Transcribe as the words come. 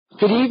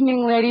Good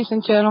evening, ladies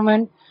and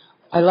gentlemen.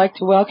 I'd like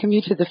to welcome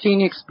you to the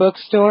Phoenix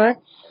Bookstore.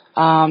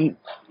 Terence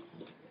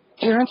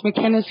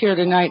McKenna is here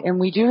tonight, and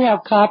we do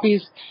have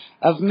copies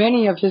of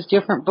many of his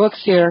different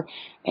books here.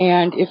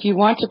 And if you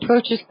want to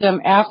purchase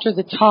them after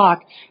the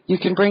talk, you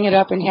can bring it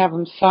up and have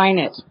him sign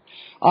it.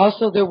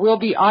 Also, there will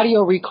be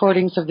audio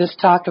recordings of this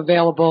talk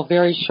available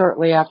very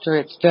shortly after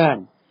it's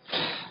done.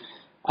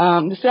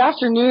 This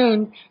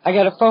afternoon, I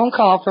got a phone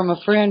call from a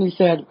friend who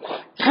said,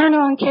 "Turn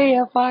on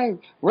KFI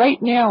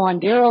right now on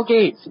Daryl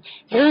Gates.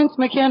 Terence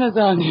McKenna's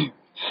on there."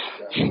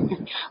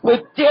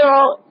 With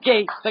Daryl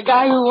Gates, the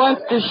guy who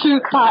wants to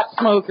shoot pot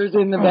smokers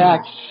in the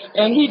back.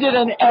 And he did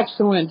an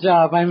excellent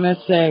job, I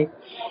must say.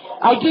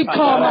 I did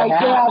call my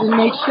dad and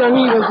make sure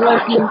he was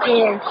listening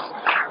too.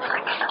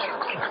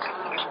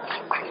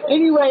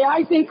 Anyway,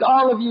 I think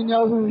all of you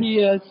know who he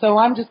is, so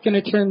I'm just going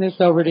to turn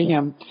this over to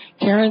him.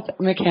 Terence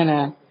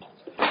McKenna.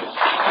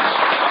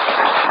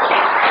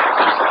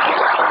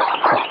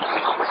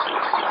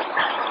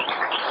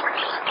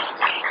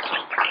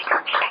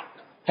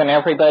 Can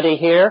everybody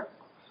hear?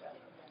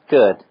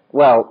 Good.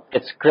 Well,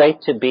 it's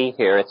great to be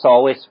here. It's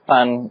always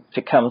fun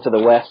to come to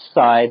the West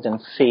Side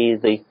and see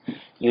the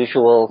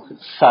usual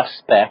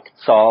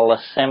suspects all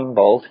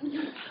assembled.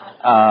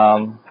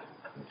 I'm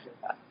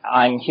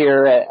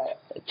here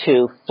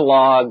to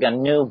flog a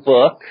new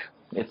book.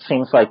 It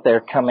seems like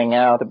they're coming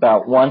out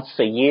about once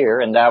a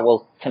year, and that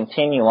will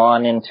continue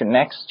on into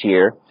next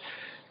year.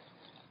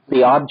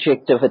 The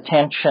object of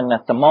attention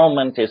at the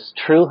moment is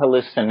True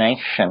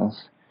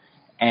Hallucinations.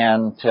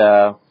 And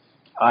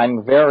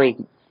I'm very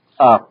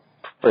up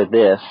for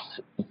this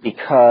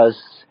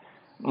because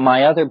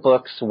my other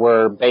books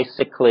were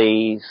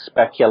basically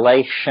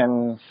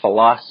speculation,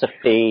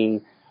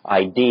 philosophy,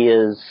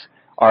 ideas,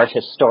 art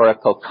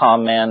historical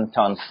comment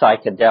on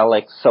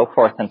psychedelics, so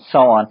forth and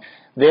so on.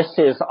 This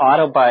is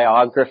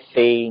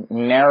autobiography,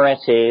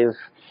 narrative.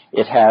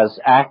 It has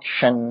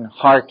action,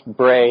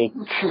 heartbreak,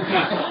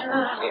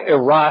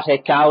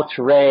 erotic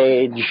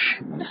outrage,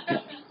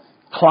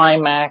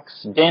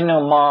 climax,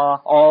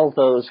 denouement, all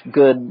those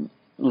good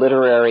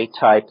literary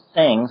type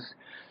things.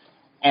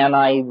 And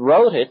I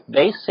wrote it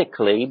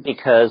basically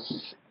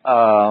because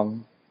a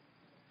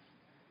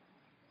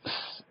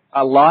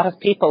lot of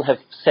people have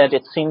said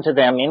it seemed to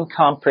them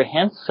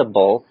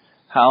incomprehensible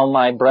how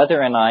my brother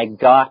and I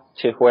got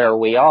to where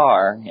we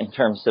are in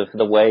terms of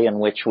the way in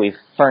which we've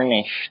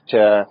furnished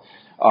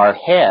our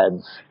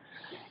heads.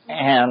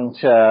 And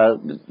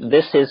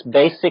this is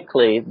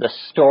basically the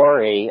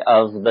story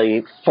of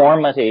the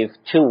formative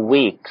 2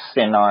 weeks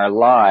in our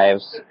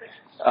lives.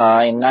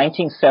 In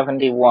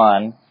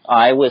 1971,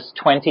 I was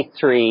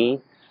 23,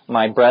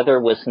 my brother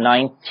was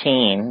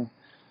 19.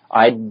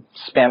 I'd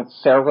spent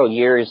several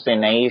years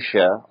in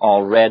Asia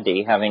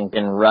already, having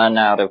been run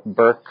out of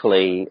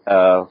Berkeley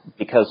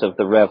because of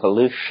the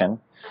revolution.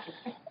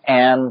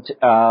 And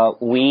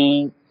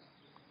we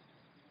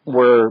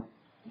were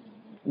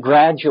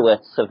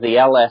graduates of the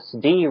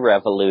LSD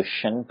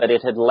revolution, but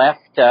it had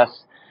left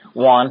us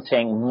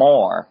wanting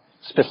more,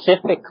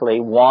 specifically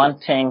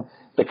wanting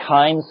the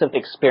kinds of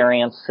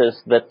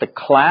experiences that the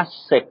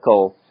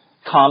classical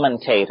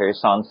commentators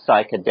on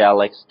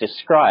psychedelics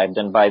described.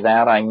 And by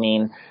that I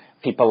mean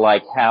people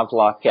like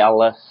Havelock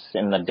Ellis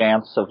in The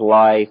Dance of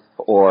Life,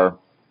 or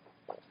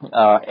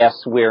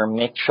S. Weir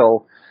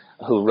Mitchell,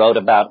 who wrote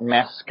about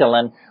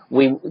mescaline.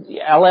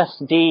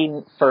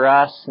 LSD for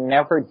us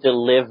never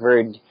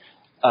delivered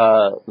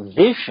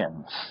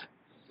visions.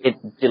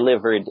 It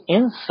delivered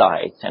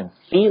insight and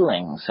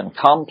feelings and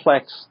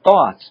complex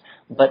thoughts,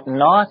 but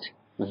not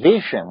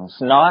visions,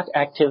 not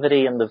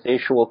activity in the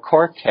visual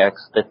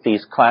cortex that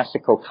these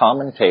classical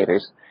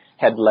commentators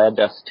had led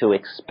us to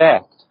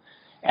expect.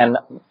 And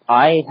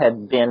I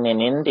had been in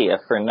India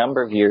for a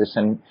number of years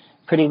and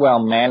pretty well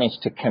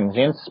managed to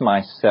convince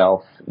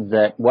myself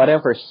that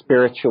whatever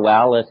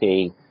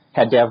spirituality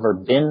had ever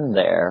been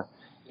there,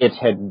 it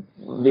had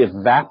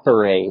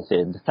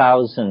evaporated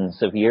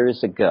thousands of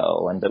years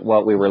ago, and that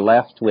what we were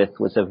left with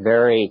was a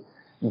very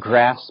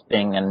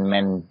grasping and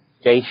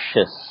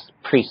mendacious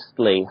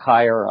priestly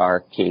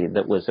hierarchy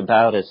that was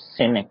about as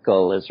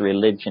cynical as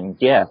religion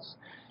gets.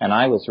 And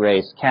I was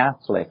raised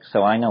Catholic,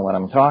 so I know what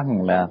I'm talking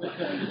about.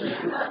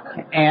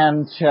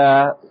 And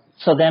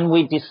so then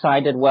we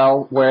decided,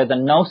 well, where the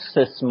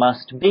gnosis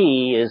must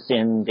be is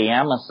in the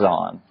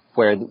Amazon,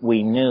 where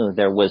we knew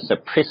there was a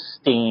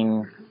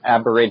pristine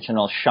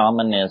Aboriginal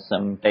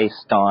shamanism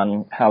based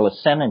on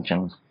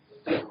hallucinogens.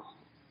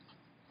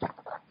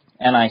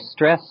 And I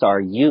stress our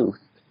youth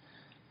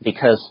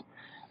because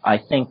I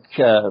think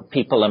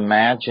people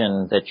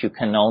imagine that you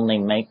can only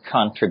make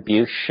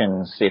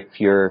contributions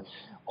if you're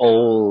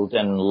old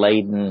and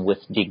laden with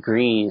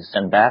degrees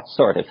and that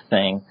sort of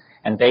thing.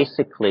 And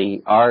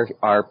basically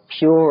our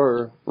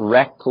pure,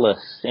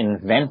 reckless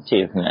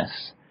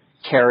inventiveness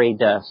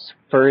carried us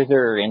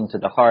further into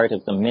the heart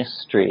of the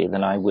mystery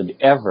than I would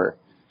ever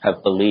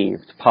have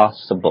believed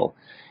possible.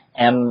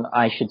 And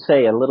I should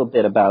say a little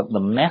bit about the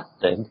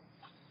method,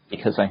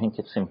 because I think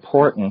it's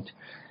important.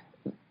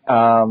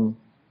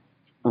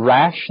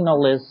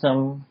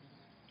 Rationalism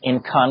in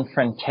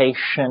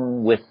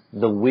confrontation with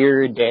the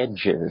weird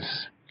edges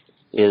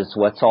is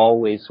what's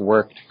always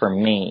worked for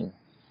me.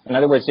 In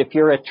other words, if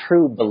you're a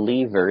true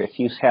believer, if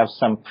you have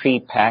some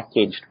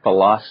prepackaged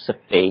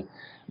philosophy,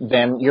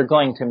 then you're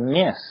going to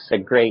miss a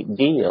great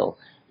deal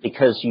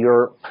because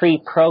you're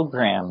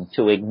pre-programmed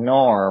to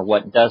ignore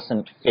what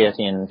doesn't fit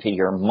into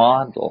your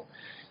model.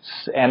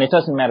 And it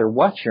doesn't matter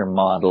what your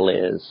model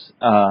is.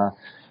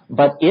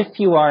 But if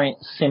you are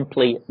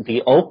simply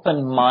the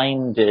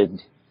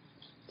open-minded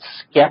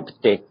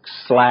skeptic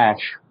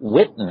 /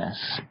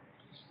 witness,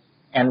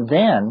 and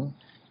then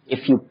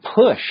if you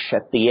push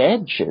at the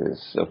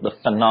edges of the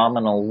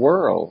phenomenal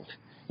world,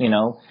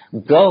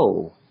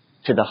 go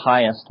to the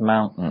highest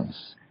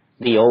mountains,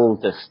 the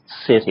oldest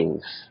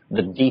cities,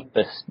 the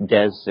deepest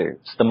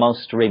deserts, the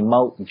most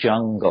remote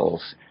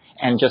jungles,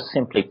 and just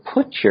simply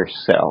put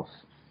yourself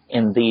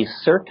in these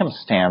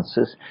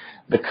circumstances,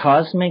 the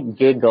cosmic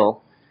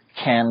giggle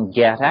can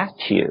get at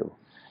you.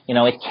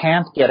 It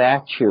can't get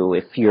at you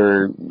if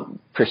you're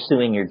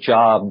pursuing your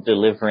job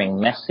delivering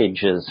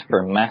messages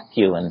for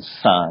Matthew and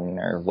Son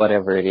or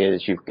whatever it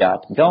is you've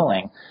got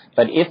going.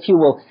 But if you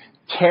will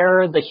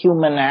tear the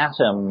human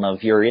atom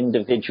of your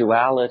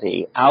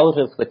individuality out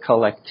of the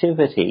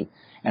collectivity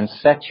and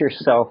set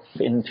yourself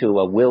into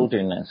a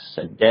wilderness,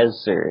 a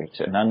desert,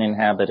 an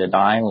uninhabited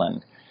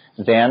island,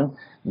 then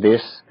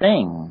this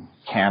thing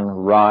can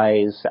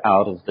rise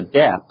out of the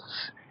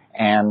depths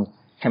and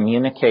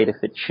communicate if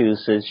it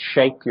chooses,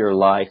 shape your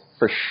life,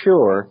 for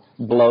sure,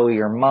 blow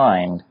your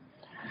mind.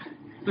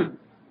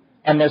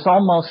 And there's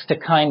almost a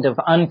kind of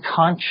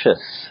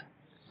unconsciousness,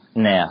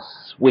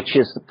 which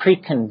is the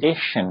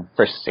precondition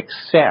for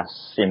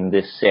success in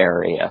this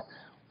area.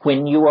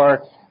 When you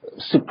are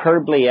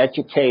superbly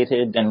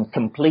educated and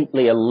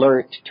completely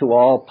alert to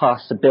all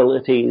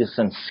possibilities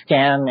and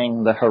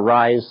scanning the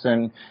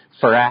horizon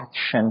for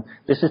action,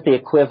 this is the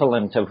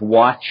equivalent of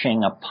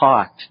watching a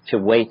pot to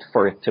wait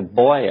for it to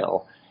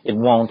boil. It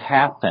won't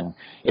happen.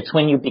 It's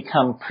when you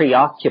become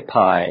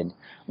preoccupied,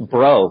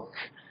 broke,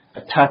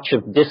 a touch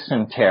of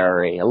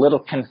dysentery, a little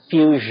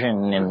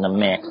confusion in the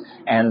mix,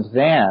 and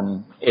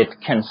then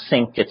it can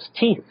sink its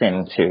teeth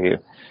into you.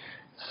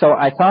 So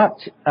I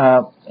thought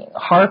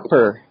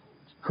Harper,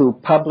 who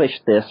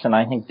published this, and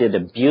I think did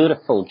a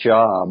beautiful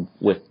job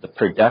with the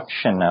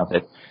production of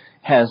it,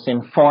 has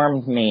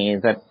informed me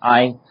that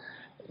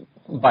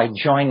by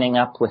joining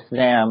up with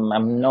them,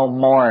 I'm no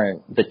more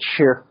the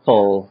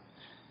cheerful,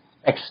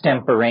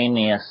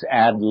 extemporaneous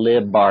ad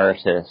lib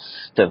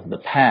artist of the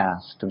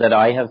past, that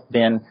I have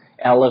been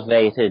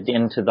elevated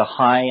into the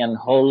high and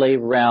holy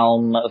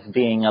realm of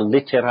being a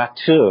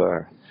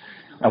littérateur.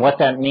 And what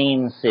that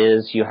means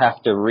is you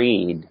have to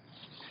read.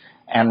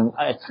 And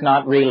it's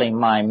not really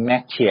my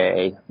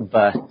métier,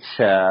 but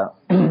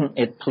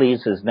it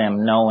pleases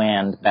them no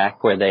end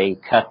back where they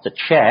cut the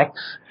checks.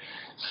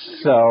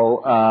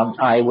 So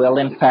I will,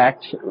 in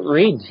fact,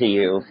 read to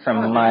you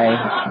from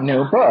my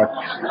new book.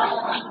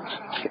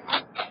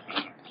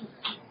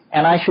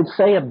 And I should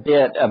say a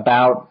bit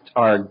about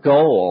our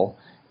goal.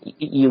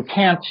 You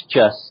can't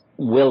just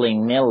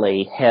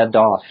willy-nilly head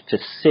off to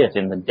sit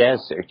in the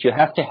desert. You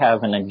have to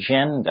have an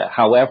agenda,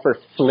 however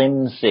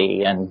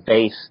flimsy and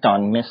based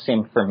on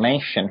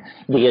misinformation.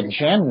 The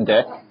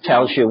agenda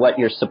tells you what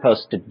you're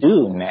supposed to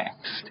do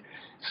next.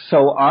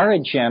 So our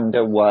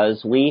agenda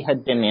was, we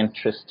had been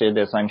interested,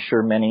 as I'm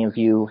sure many of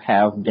you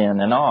have been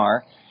and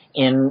are,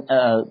 in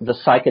the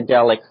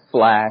psychedelic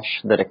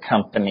flash that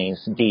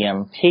accompanies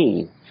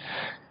DMT,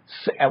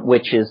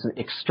 which is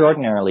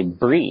extraordinarily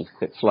brief.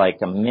 It's like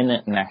a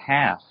minute and a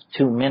half,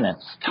 2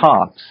 minutes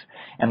tops.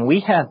 And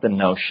we had the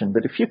notion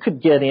that if you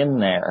could get in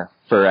there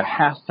for a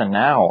half an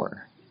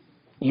hour,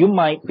 you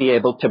might be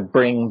able to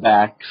bring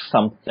back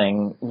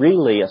something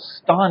really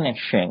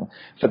astonishing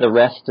for the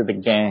rest of the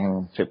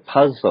gang to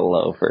puzzle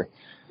over.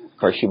 Of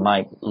course, you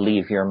might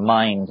leave your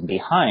mind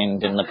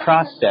behind in the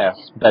process,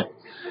 but,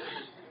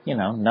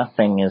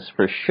 nothing is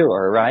for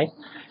sure, right?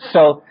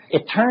 So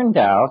it turned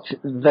out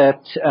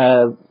that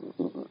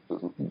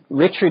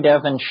Richard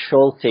Evans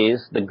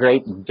Schultes, the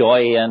great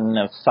doyen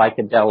of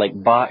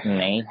psychedelic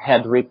botany,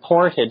 had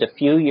reported a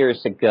few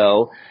years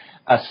ago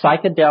a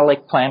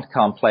psychedelic plant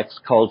complex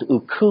called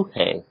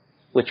ukuhe,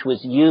 which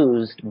was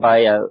used by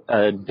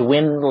a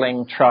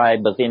dwindling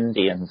tribe of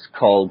Indians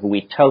called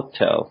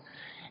Witoto.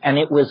 And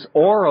it was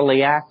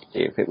orally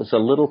active. It was a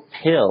little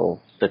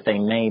pill that they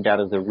made out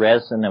of the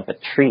resin of a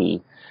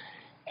tree.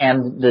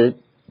 And the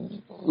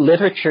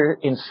literature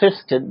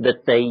insisted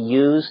that they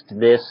used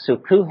this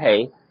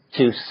ukuhe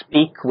to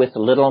speak with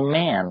little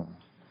men.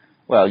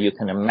 Well, you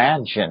can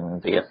imagine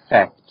the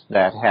effect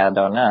that had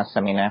on us.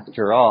 I mean,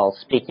 after all,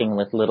 speaking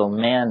with little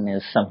men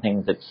is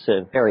something that's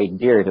very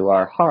dear to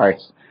our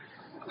hearts,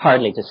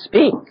 hardly to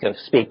speak of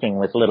speaking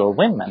with little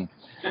women.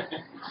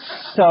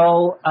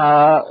 So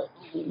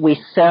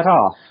we set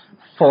off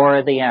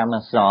for the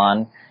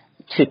Amazon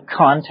to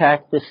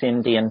contact this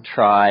Indian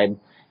tribe,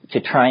 to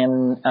try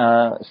and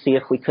see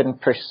if we couldn't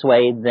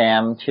persuade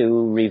them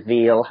to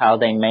reveal how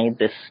they made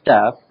this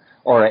stuff.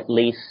 or at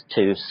least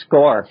to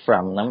score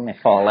from them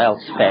if all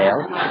else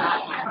failed.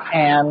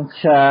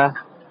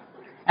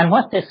 And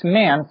what this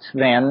meant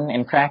then,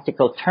 in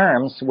practical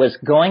terms, was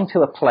going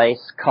to a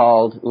place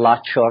called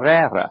La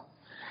Chorrera.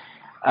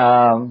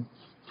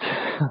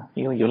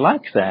 You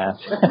like that.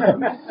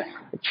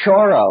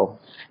 Chorro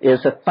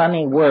is a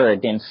funny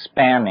word in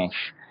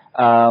Spanish.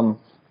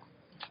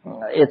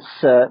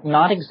 It's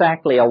not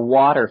exactly a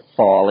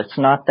waterfall. It's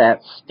not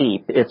that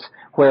steep. It's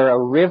where a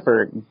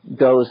river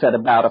goes at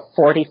about a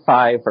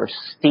 45 or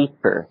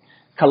steeper.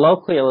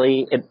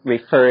 Colloquially, it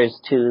refers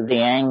to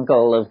the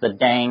angle of the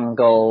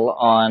dangle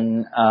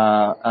on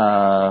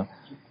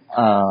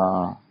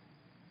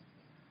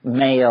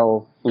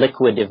male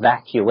liquid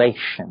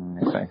evacuation,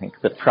 is I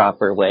think the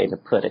proper way to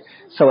put it.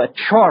 So a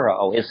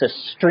chorro is a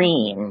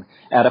stream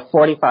at a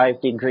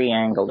 45-degree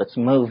angle that's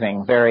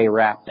moving very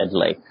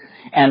rapidly.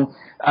 And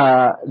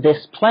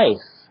this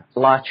place,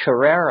 La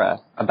Chorrera,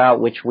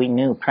 about which we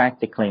knew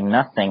practically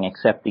nothing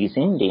except these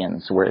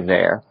Indians were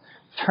there,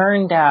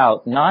 turned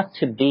out not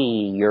to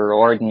be your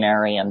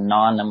ordinary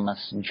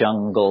anonymous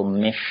jungle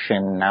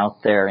mission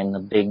out there in the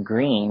big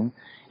green.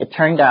 It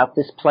turned out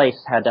this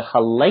place had a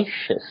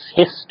hellacious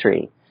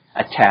history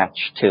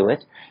attached to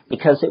it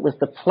because it was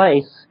the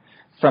place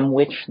from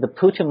which the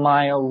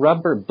Putumayo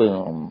rubber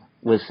boom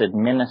was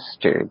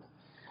administered.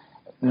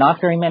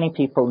 Not very many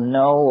people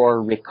know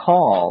or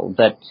recall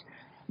that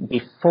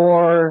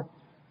before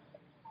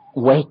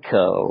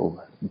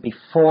Waco,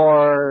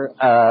 before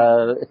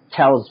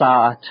Tel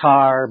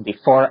Zaatar,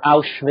 before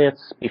Auschwitz,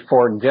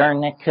 before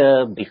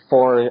Guernica,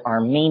 before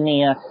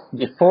Armenia,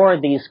 before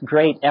these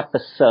great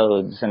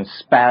episodes and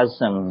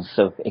spasms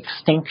of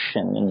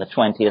extinction in the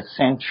 20th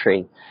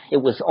century, it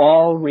was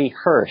all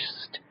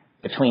rehearsed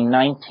between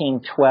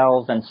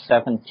 1912 and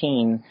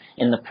 17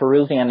 in the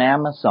Peruvian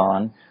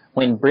Amazon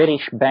when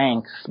British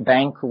banks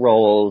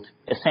bankrolled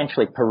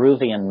essentially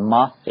Peruvian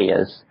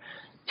mafias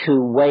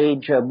to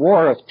wage a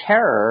war of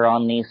terror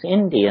on these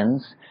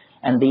Indians,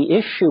 and the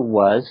issue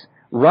was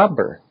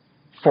rubber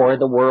for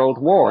the World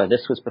War.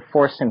 This was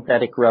before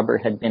synthetic rubber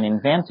had been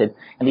invented,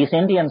 and these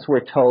Indians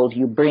were told,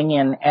 you bring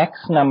in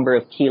X number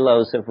of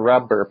kilos of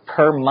rubber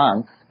per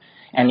month,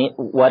 and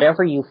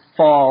whatever you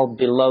fall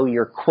below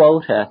your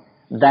quota,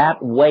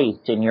 that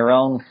weight in your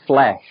own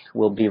flesh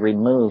will be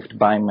removed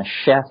by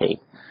machete.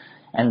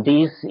 And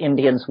these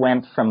Indians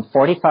went from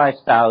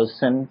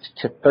 45,000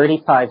 to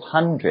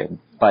 3,500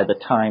 by the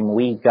time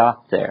we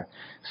got there.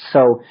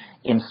 So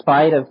in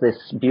spite of this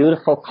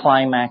beautiful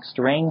climaxed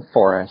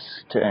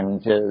rainforest,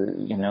 and,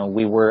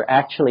 we were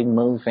actually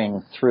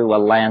moving through a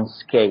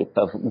landscape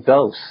of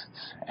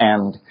ghosts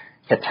and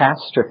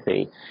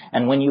catastrophe.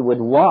 And when you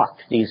would walk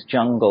these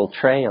jungle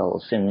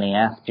trails in the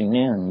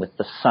afternoon with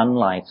the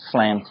sunlight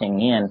slanting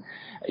in,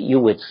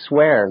 you would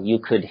swear you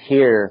could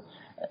hear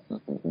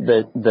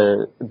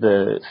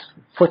the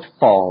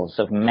footfalls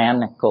of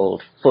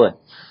manacled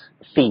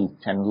feet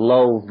and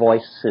low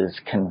voices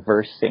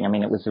conversing. I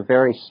mean, it was a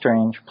very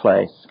strange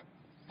place.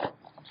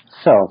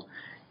 So,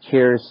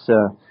 here's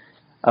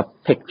a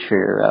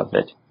picture of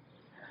it.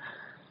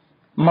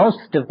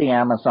 Most of the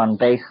Amazon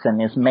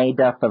basin is made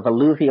up of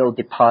alluvial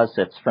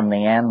deposits from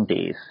the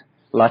Andes.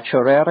 La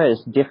Chorrera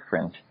is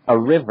different. A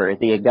river,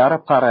 the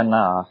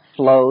Igara-Paraná,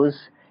 flows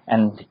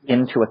and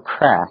into a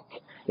crack.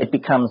 It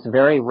becomes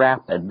very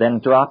rapid, then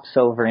drops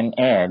over an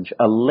edge,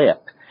 a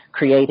lip,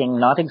 creating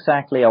not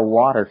exactly a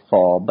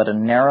waterfall, but a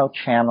narrow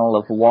channel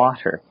of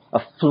water, a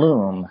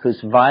flume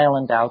whose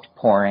violent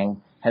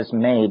outpouring has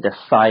made a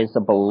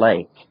sizable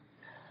lake.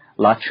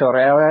 La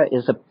Chorrera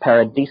is a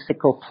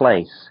paradisical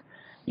place.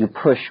 You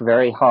push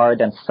very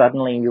hard and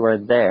suddenly you are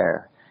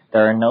there.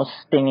 There are no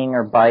stinging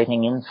or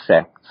biting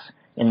insects.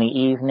 In the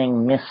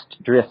evening, mist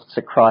drifts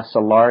across a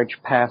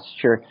large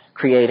pasture,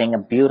 creating a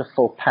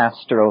beautiful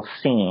pastoral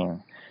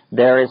scene.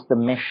 There is the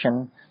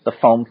mission, the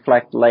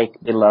foam-flecked lake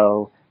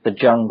below, the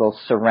jungle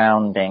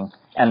surrounding,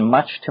 and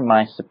much to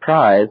my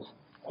surprise,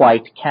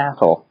 white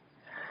cattle.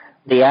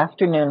 The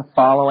afternoon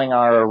following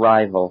our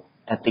arrival,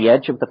 at the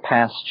edge of the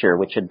pasture,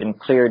 which had been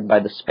cleared by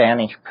the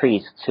Spanish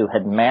priests who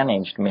had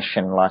managed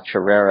Mission La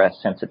Chorrera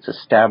since its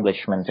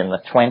establishment in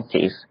the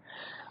 20s,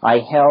 I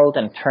held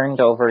and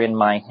turned over in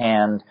my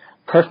hand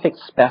perfect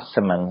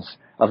specimens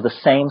of the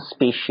same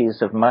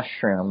species of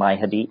mushroom I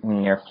had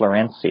eaten near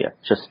Florencia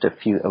just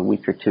a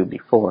week or two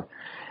before.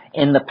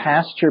 In the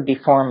pasture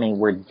before me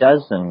were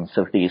dozens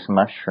of these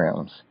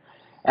mushrooms.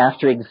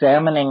 After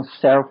examining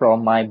several,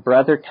 my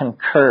brother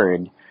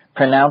concurred,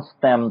 pronounced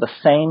them the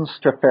same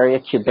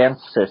Stropharia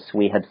cubensis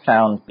we had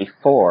found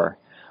before,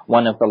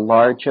 one of the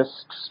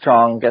largest,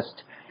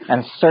 strongest,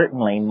 and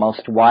certainly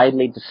most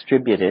widely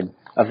distributed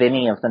of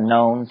any of the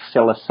known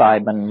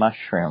psilocybin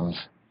mushrooms.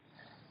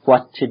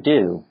 What to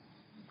do?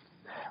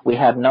 We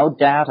had no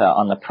data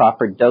on the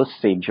proper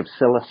dosage of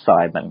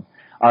psilocybin.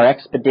 Our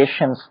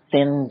expedition's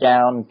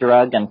thinned-down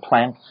drug and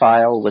plant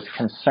file was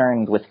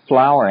concerned with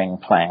flowering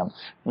plants,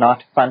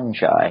 not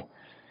fungi.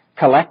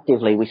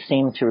 Collectively, we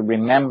seem to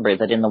remember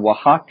that in the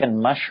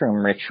Oaxacan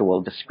mushroom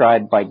ritual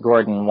described by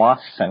Gordon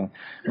Wasson,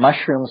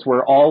 mushrooms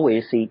were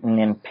always eaten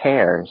in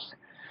pairs,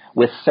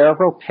 with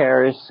several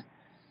pairs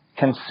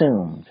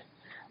consumed.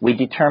 We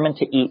determined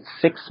to eat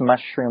 6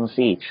 mushrooms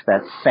each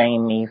that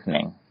same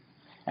evening.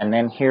 And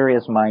then here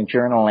is my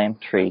journal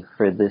entry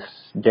for this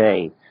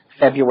day,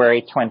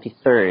 February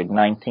 23rd,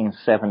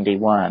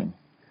 1971.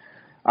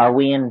 Are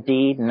we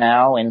indeed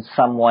now in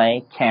some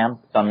way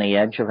camped on the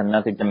edge of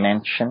another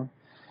dimension?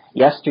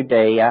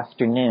 Yesterday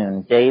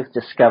afternoon, Dave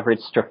discovered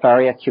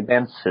Stropharia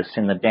cubensis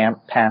in the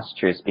damp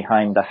pastures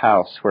behind the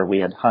house where we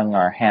had hung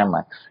our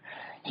hammocks.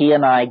 He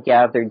and I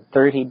gathered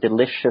 30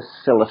 delicious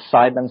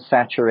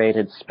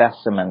psilocybin-saturated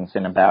specimens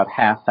in about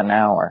half an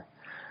hour.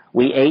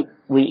 We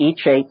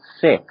each ate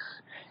 6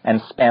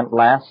 and spent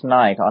last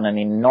night on an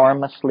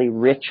enormously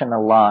rich and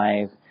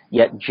alive,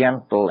 yet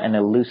gentle and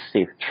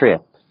elusive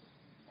trip.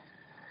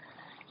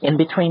 In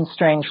between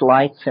strange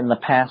lights in the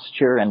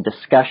pasture and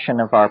discussion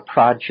of our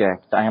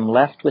project, I am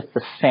left with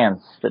the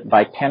sense that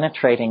by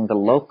penetrating the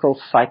local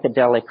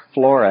psychedelic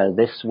flora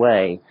this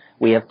way,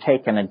 we have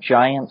taken a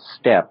giant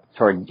step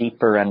toward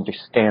deeper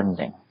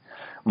understanding.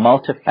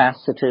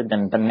 Multifaceted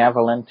and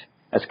benevolent,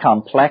 as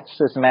complex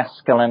as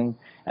mescaline,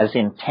 as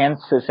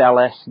intense as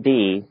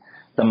LSD,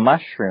 the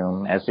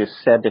mushroom, as is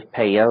said of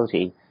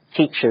peyote,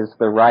 teaches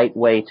the right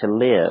way to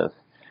live.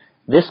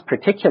 This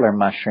particular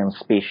mushroom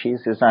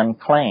species is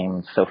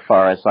unclaimed, so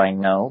far as I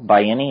know,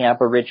 by any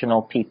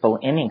Aboriginal people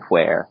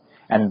anywhere,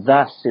 and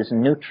thus is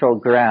neutral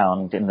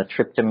ground in the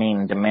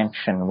tryptamine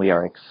dimension we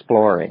are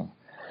exploring.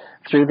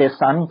 Through this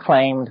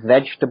unclaimed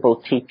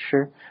vegetable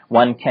teacher,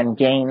 one can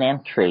gain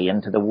entry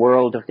into the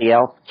world of the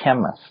elf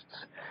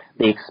chemists.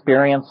 The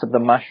experience of the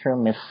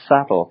mushroom is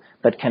subtle,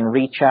 but can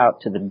reach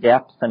out to the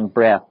depth and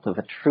breadth of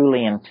a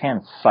truly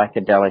intense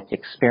psychedelic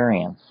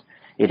experience.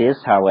 It is,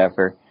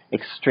 however,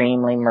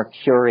 extremely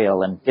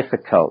mercurial and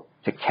difficult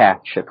to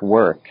catch at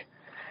work.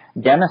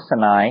 Dennis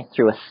and I,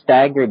 through a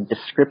staggered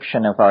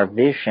description of our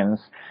visions,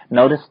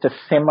 noticed a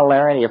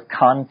similarity of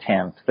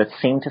content that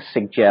seemed to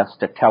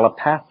suggest a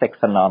telepathic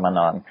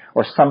phenomenon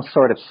or some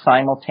sort of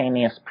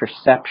simultaneous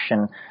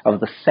perception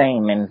of the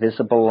same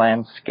invisible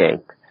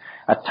landscape.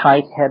 A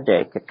tight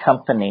headache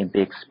accompanied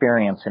the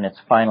experience in its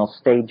final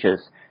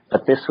stages,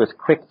 but this was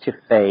quick to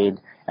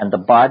fade, and the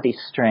body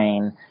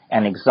strain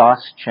and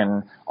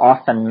exhaustion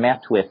often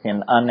met with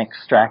in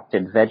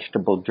unextracted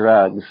vegetable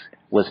drugs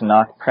was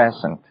not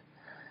present.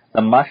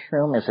 The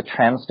mushroom is a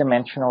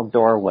transdimensional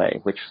doorway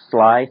which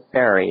sly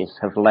fairies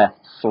have left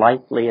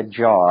slightly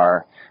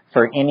ajar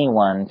for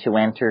anyone to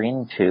enter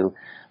into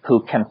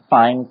who can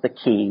find the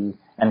key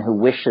and who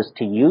wishes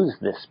to use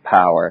this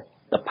power,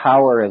 the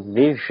power of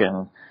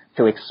vision,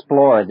 to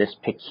explore this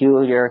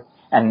peculiar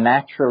and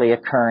naturally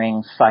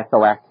occurring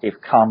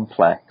psychoactive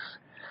complex.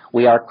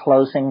 We are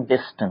closing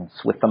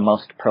distance with the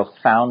most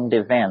profound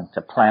event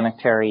a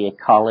planetary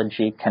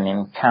ecology can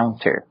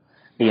encounter,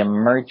 the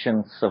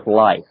emergence of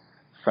life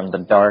from the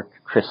dark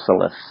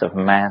chrysalis of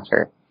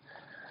matter.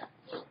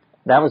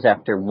 That was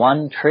after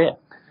one trip.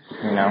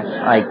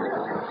 I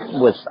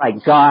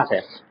got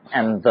it,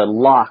 and the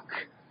lock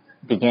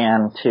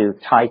began to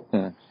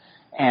tighten.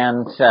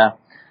 And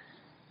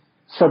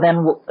so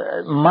then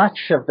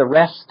much of the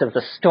rest of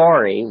the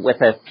story, with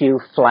a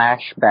few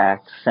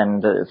flashbacks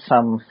and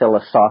some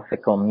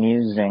philosophical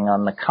musing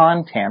on the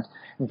content,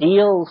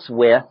 deals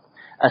with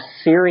a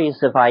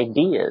series of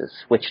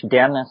ideas which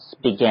Dennis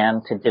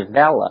began to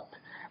develop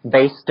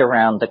based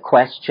around the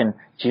question,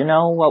 do you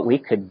know what we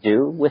could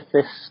do with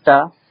this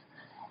stuff?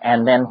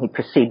 And then he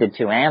proceeded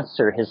to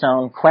answer his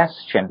own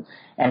question.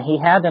 And he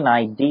had an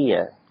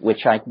idea,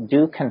 which I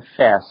do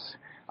confess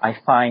I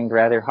find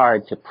rather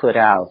hard to put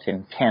out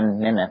in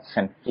 10 minutes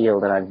and feel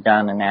that I've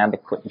done an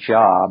adequate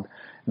job.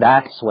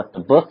 That's what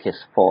the book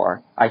is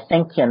for. I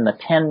think in the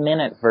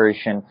 10-minute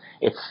version,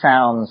 it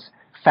sounds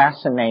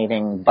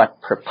fascinating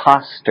but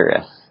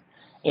preposterous.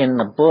 In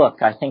the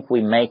book, I think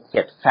we make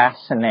it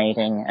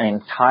fascinating and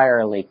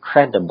entirely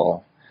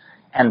credible.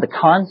 And the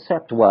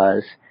concept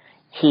was,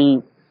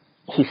 he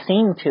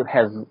seemed to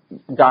have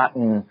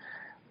gotten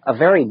a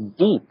very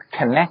deep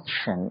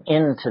connection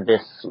into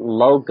this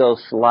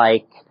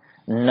logos-like,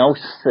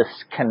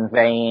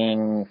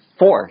 gnosis-conveying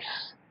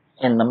force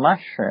in the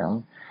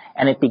mushroom,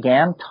 and it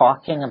began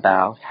talking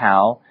about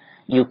how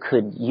you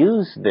could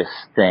use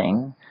this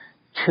thing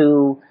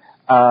to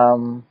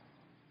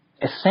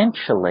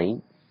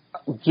essentially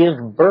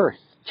give birth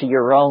to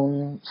your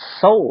own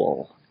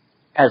soul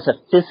as a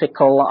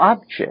physical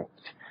object.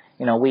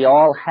 We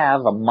all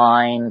have a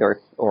mind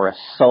or a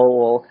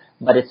soul,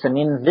 but it's an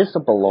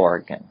invisible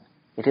organ.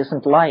 It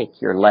isn't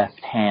like your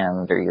left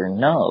hand or your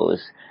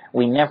nose.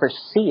 We never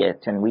see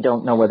it, and we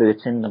don't know whether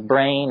it's in the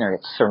brain or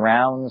it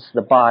surrounds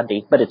the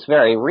body, but it's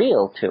very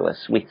real to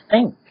us. We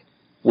think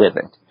with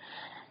it.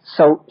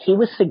 So he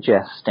was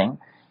suggesting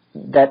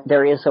that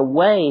there is a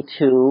way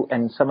to,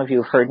 and some of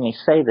you have heard me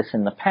say this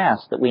in the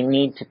past, that we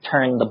need to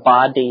turn the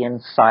body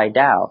inside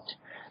out,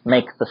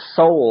 make the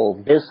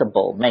soul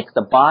visible, make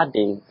the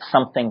body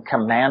something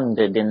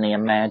commanded in the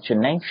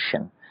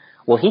imagination.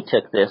 Well, he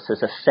took this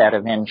as a set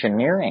of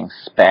engineering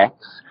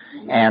specs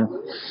and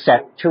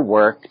set to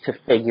work to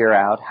figure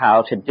out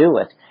how to do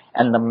it.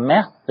 And the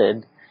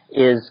method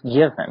is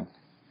given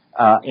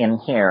in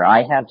here.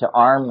 I had to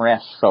arm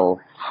wrestle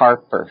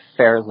Harper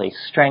fairly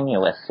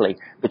strenuously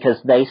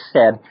because they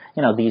said,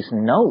 these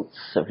notes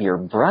of your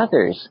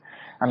brothers,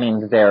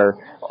 they're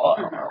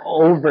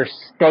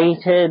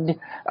overstated,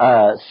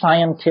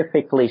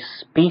 scientifically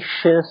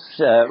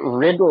specious,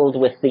 riddled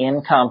with the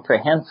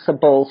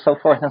incomprehensible, so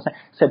forth. And I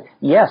said,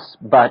 yes,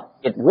 but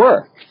it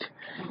worked.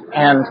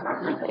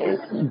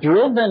 And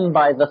driven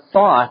by the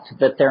thought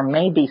that there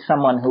may be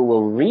someone who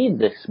will read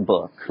this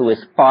book who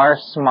is far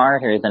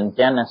smarter than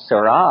Dennis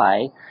or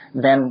I,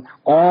 then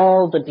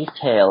all the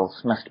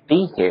details must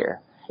be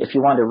here. If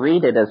you want to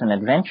read it as an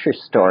adventure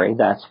story,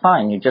 that's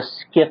fine. You just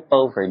skip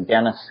over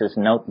Dennis's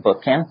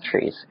notebook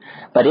entries.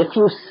 But if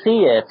you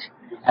see it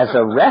as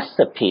a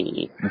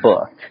recipe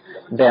book,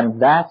 then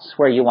that's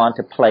where you want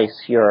to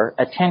place your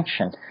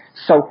attention.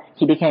 So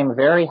he became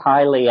very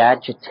highly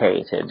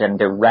agitated and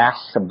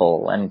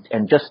irascible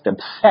and just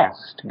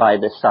obsessed by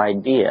this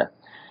idea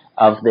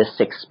of this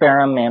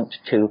experiment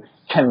to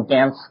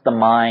condense the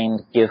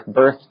mind, give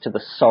birth to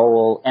the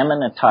soul,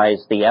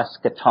 eminentize the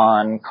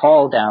eschaton,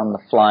 call down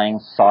the flying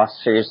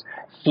saucers,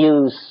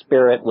 fuse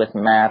spirit with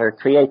matter,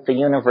 create the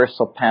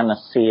universal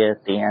panacea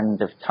at the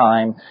end of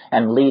time,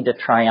 and lead a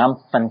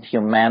triumphant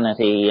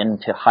humanity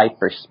into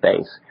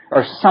hyperspace,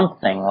 or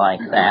something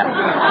like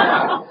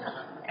that.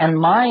 And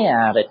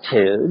my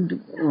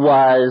attitude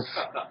was,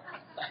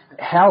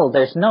 hell,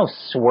 there's no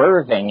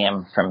swerving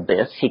him from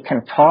this. He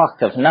can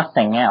talk of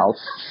nothing else.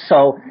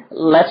 So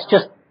let's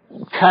just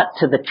cut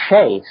to the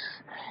chase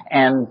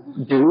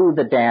and do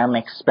the damn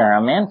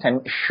experiment,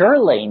 and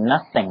surely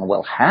nothing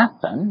will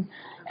happen.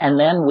 And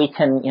then we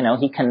can,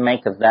 he can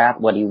make of that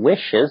what he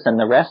wishes, and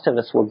the rest of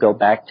us will go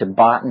back to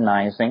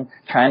botanizing,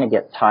 trying to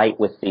get tight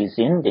with these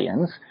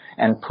Indians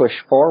and push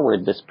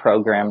forward this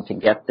program to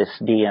get this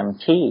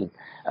DMT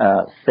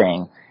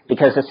thing.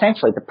 Because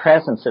essentially the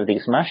presence of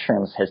these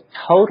mushrooms has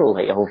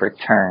totally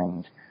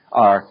overturned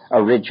our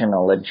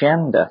original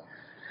agenda.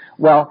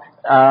 Well,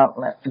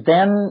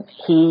 then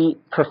he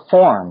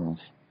performed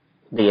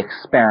the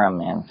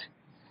experiment.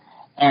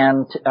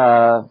 And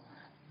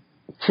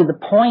to the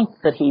point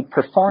that he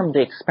performed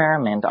the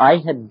experiment, I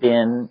had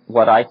been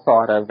what I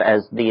thought of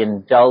as the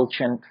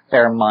indulgent,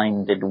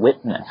 fair-minded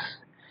witness.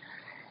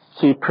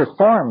 He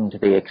performed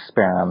the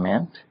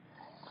experiment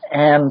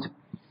and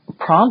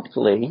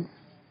promptly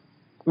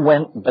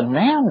went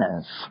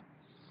bananas.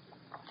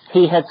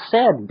 He had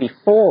said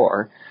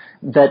before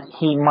that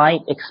he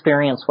might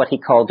experience what he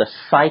called a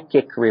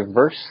psychic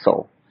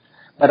reversal.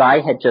 But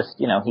I had just,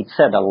 he'd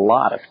said a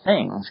lot of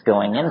things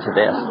going into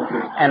this,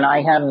 and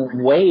I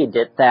hadn't weighed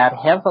it that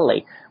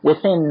heavily.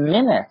 Within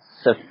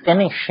minutes of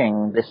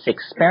finishing this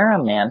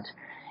experiment,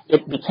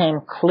 it became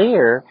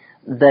clear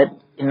that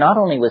not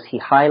only was he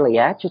highly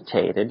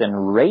agitated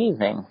and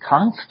raving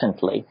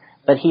constantly,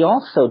 but he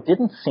also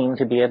didn't seem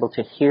to be able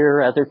to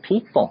hear other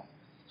people.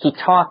 He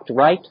talked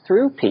right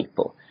through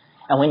people.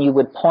 And when you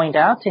would point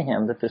out to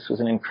him that this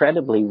was an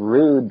incredibly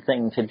rude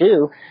thing to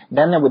do,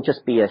 then there would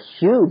just be a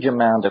huge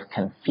amount of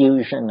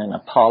confusion and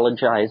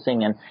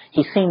apologizing, and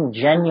he seemed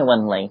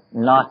genuinely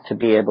not to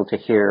be able to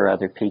hear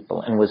other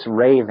people and was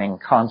raving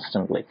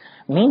constantly.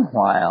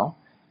 Meanwhile,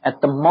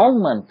 at the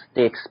moment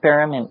the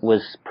experiment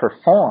was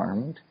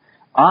performed,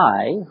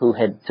 I, who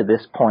had to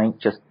this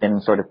point just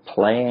been sort of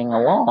playing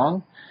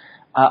along,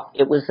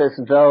 it was as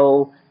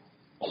though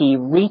he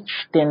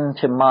reached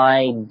into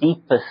my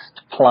deepest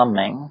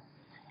plumbing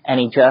and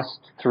he just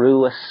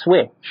threw a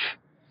switch,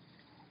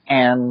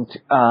 and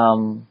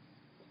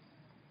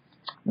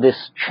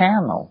this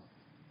channel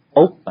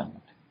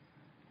opened,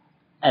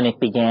 and it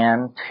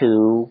began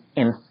to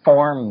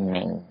inform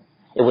me.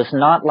 It was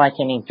not like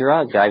any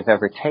drug I've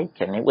ever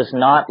taken. It was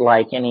not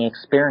like any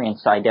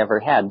experience I'd ever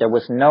had. There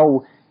was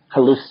no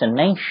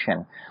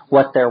hallucination.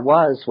 What there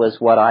was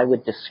what I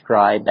would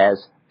describe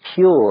as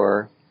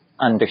pure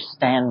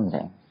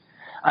understanding.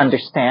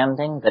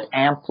 Understanding that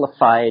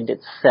amplified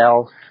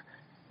itself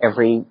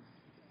every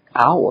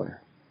hour,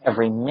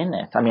 every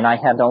minute. I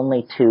had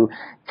only to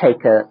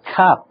take a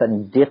cup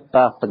and dip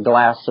up a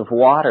glass of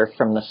water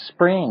from the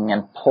spring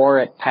and pour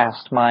it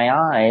past my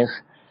eyes,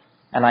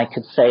 and I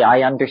could say,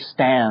 I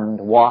understand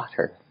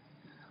water.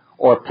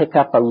 Or pick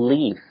up a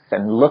leaf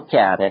and look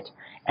at it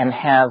and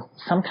have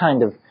some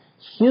kind of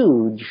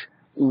huge,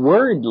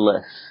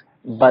 wordless,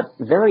 but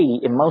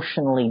very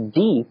emotionally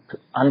deep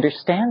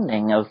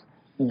understanding of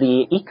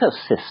the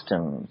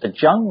ecosystem, the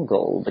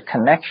jungle, the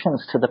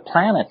connections to the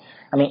planet.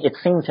 It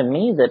seemed to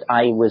me that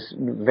I was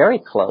very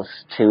close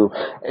to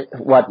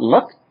what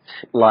looked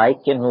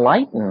like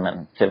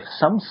enlightenment of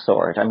some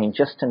sort.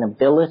 Just an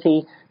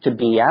ability to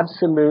be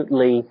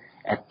absolutely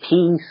at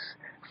peace,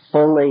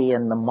 fully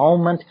in the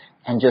moment,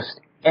 and just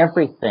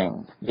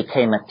everything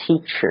became a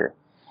teacher.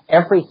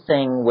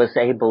 Everything was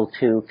able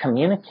to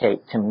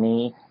communicate to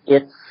me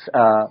its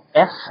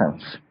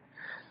essence.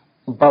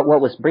 But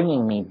what was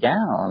bringing me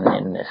down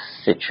in this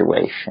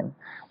situation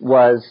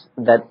was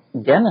that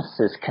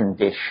Dennis's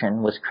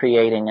condition was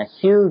creating a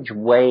huge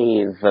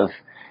wave of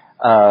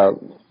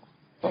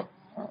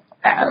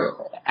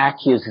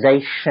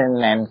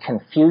accusation and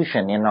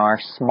confusion in our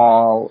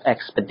small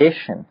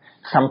expedition.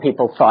 Some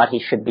people thought he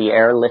should be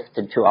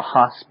airlifted to a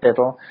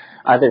hospital.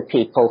 Other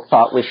people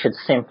thought we should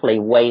simply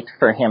wait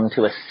for him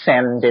to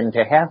ascend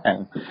into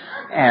heaven.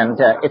 And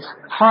it's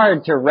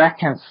hard to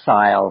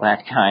reconcile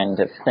that kind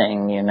of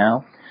thing, you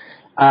know.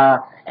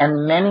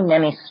 And many,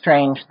 many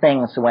strange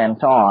things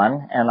went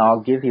on, and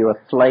I'll give you a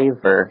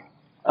flavor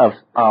of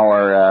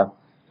our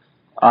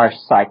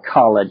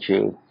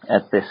psychology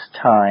at this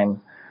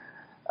time.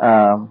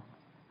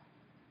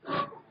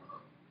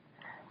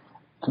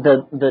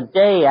 The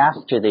day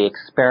after the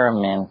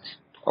experiment,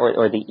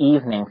 or the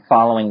evening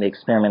following the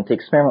experiment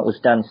was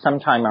done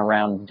sometime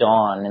around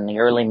dawn in the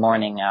early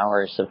morning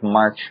hours of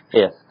March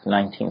 5th,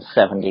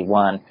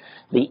 1971.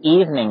 The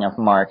evening of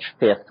March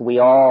 5th, we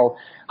all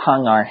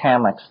hung our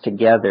hammocks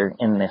together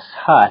in this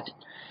hut,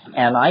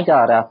 and I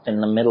got up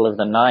in the middle of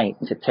the night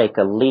to take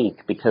a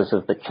leak because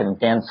of the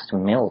condensed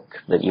milk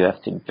that you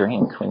have to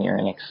drink when you're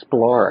an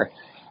explorer.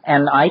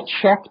 And I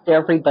checked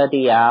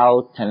everybody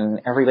out,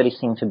 and everybody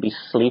seemed to be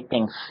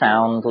sleeping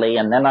soundly.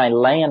 And then I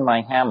lay in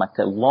my hammock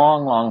a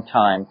long, long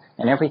time,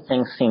 and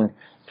everything seemed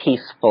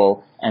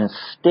peaceful and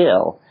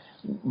still.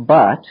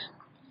 But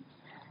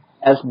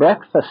as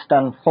breakfast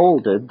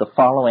unfolded the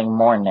following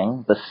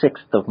morning, the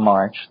 6th of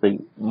March, the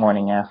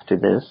morning after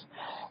this,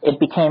 it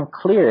became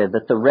clear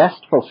that the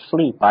restful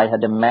sleep I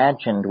had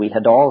imagined we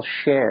had all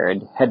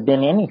shared had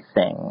been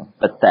anything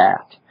but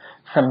that.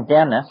 From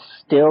Dennis,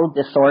 still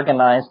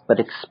disorganized but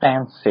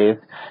expansive,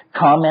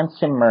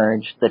 comments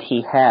emerged that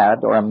he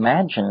had, or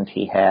imagined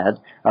he had,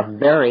 a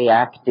very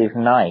active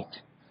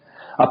night.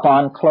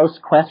 Upon close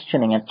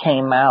questioning, it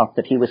came out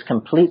that he was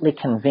completely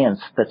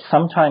convinced that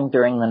sometime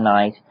during the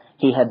night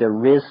he had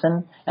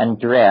arisen and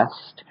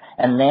dressed,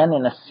 and then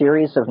had a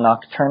series of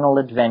nocturnal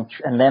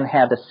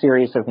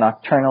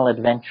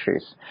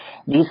adventures.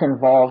 These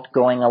involved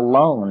going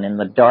alone in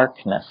the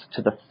darkness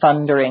to the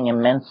thundering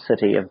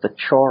immensity of the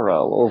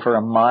Choro over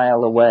a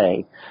mile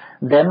away,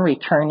 then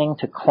returning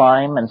to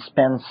climb and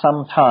spend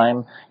some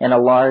time in a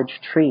large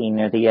tree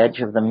near the edge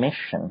of the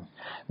mission,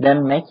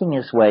 then making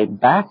his way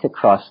back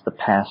across the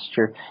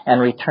pasture and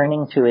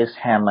returning to his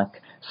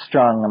hammock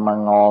strung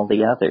among all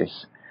the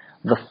others.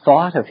 The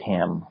thought of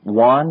him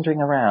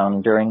wandering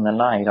around during the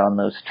night on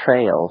those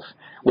trails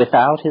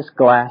without his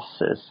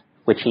glasses,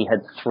 which he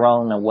had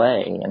thrown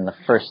away in the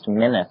first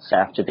minutes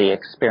after the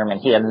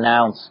experiment. He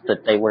announced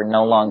that they were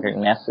no longer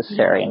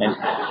necessary and had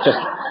just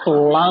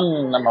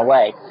flung them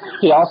away.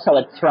 He also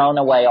had thrown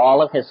away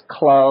all of his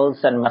clothes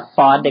and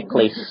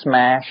methodically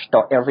smashed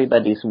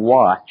everybody's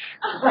watch.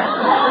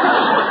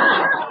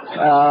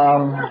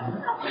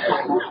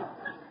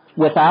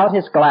 Without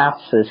his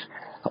glasses,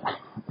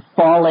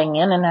 falling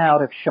in and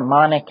out of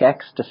shamanic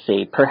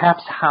ecstasy,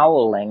 perhaps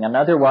howling and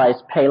otherwise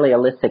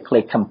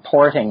paleolithically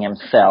comporting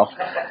himself,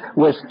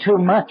 was too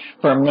much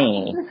for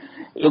me.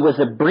 It was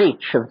a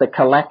breach of the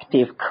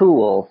collective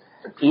cool,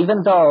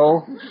 even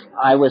though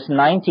I was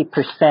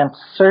 90%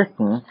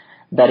 certain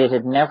that it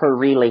had never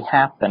really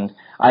happened.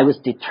 I was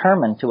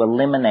determined to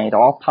eliminate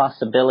all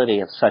possibility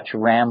of such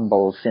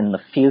rambles in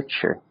the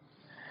future.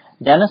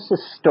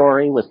 Dennis's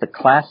story was the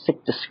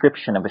classic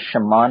description of a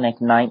shamanic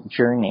night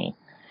journey.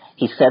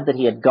 He said that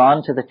he had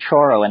gone to the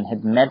Choro and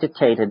had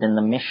meditated in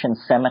the mission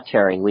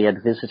cemetery we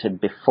had visited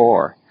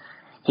before.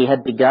 He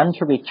had begun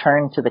to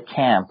return to the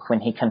camp when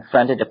he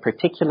confronted a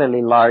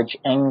particularly large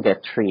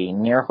enga tree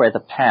near where the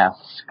path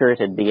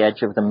skirted the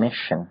edge of the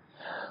mission.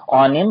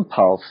 On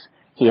impulse,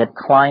 he had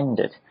climbed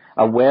it,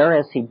 aware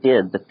as he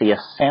did that the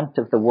ascent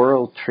of the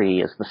world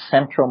tree is the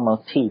central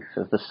motif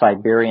of the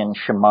Siberian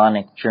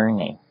shamanic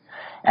journey.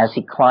 As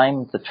he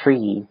climbed the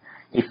tree,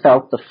 he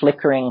felt the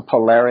flickering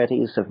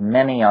polarities of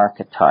many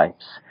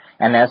archetypes,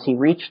 and as he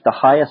reached the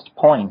highest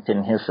point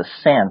in his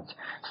ascent,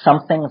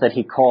 something that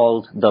he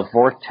called the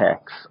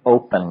vortex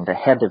opened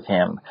ahead of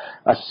him,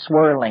 a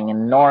swirling,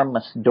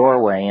 enormous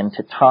doorway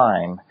into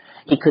time.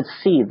 He could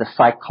see the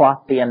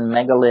cyclopean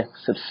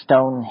megaliths of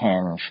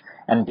Stonehenge,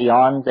 and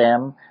beyond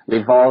them,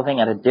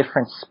 revolving at a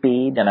different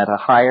speed and at a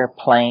higher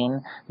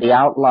plane, the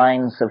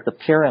outlines of the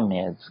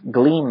pyramids,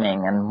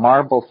 gleaming and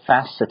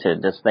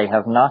marble-faceted as they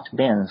have not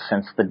been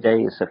since the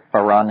days of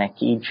pharaonic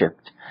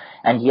Egypt.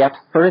 And yet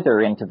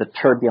further into the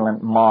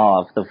turbulent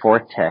maw of the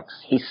vortex,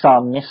 he saw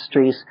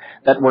mysteries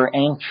that were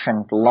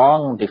ancient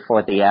long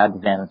before the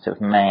advent of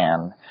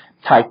man,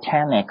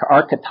 titanic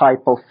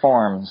archetypal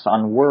forms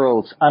on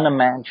worlds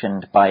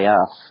unimagined by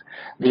us,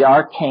 the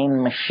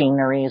arcane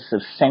machineries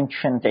of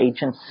sentient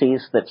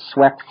agencies that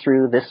swept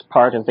through this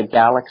part of the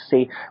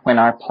galaxy when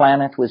our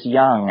planet was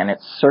young and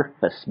its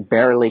surface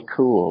barely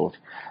cooled.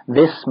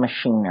 This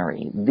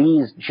machinery,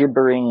 these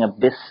gibbering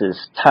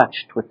abysses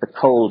touched with the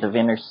cold of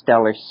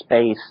interstellar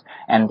space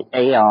and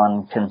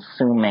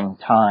aeon-consuming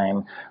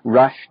time,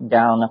 rushed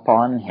down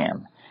upon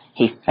him.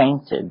 He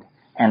fainted,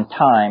 and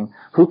time,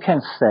 who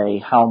can say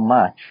how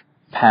much,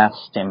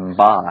 passed him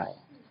by.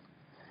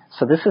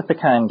 So this is the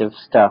kind of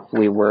stuff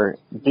we were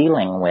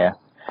dealing with.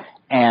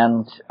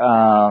 And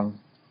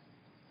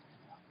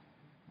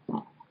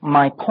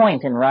my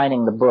point in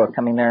writing the book,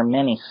 I mean, there are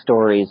many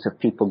stories of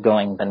people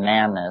going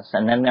bananas,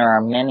 and then there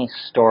are many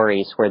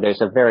stories where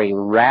there's a very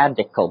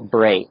radical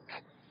break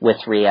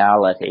with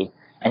reality,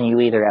 and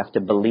you either have to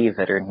believe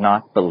it or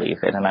not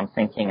believe it. And I'm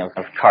thinking of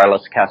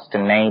Carlos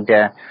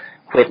Castaneda,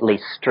 Whitley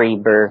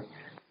Strieber.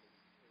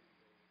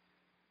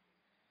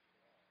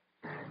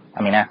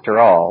 I mean, after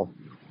all,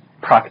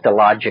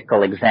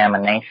 proctological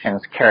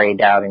examinations carried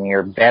out in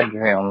your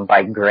bedroom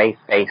by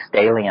gray-faced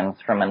aliens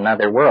from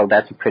another world,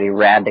 that's a pretty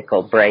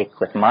radical break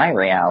with my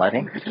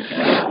reality.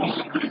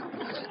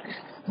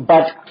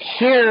 But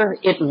here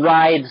it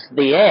rides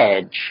the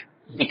edge,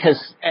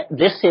 because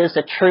this is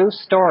a true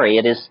story.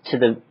 It is, to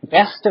the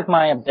best of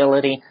my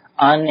ability,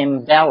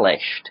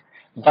 unembellished.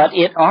 But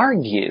it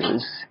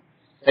argues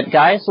that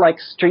guys like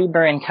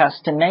Strieber and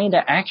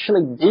Castaneda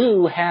actually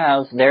do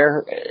have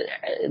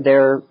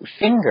their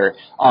finger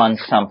on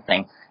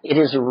something. It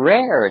is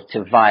rare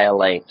to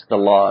violate the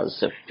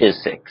laws of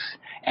physics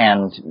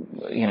and,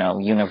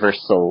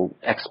 universal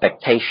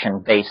expectation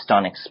based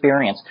on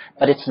experience,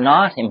 but it's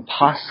not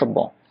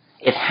impossible.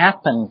 It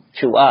happened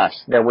to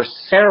us. There were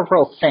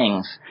several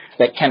things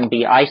that can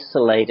be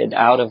isolated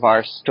out of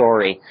our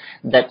story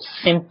that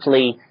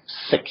simply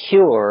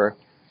secure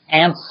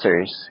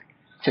answers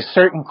to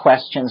certain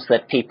questions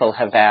that people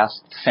have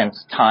asked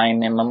since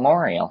time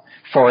immemorial.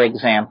 For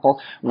example,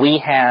 we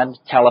had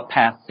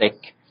telepathic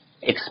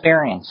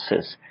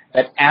experiences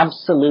that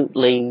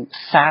absolutely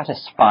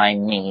satisfy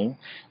me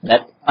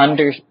that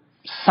under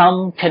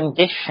some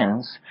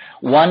conditions,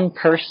 one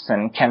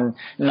person can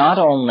not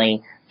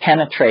only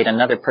penetrate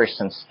another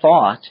person's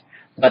thought,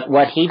 but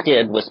what he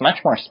did was much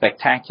more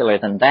spectacular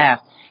than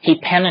that. He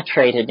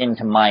penetrated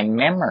into my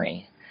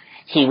memory.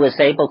 He was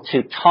able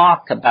to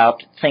talk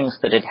about things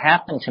that had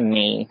happened to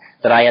me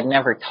that I had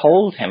never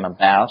told him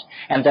about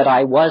and that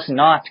I was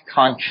not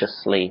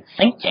consciously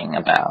thinking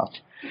about.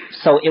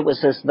 So it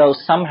was as though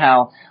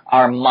somehow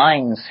our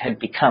minds had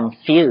become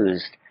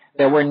fused.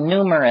 There were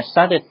numerous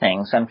other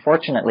things.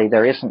 Unfortunately,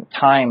 there isn't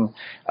time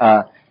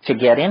to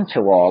get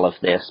into all of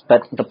this.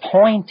 But the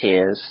point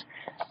is,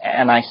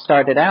 and I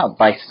started out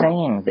by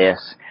saying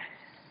this,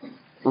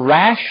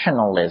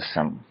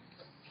 rationalism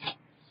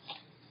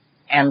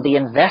and the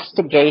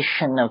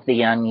investigation of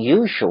the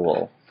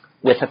unusual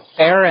with a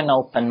fair and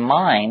open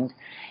mind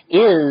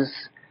is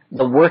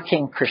the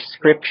working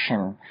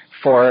prescription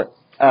for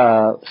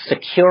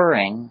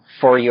securing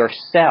for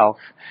yourself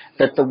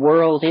that the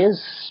world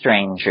is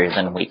stranger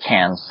than we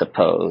can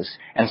suppose,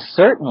 and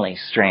certainly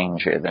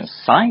stranger than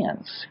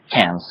science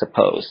can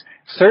suppose,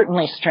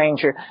 certainly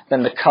stranger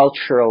than the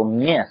cultural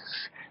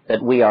myths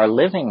that we are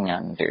living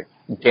under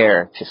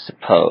dare to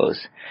suppose.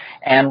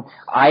 And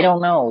I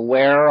don't know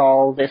where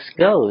all this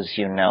goes,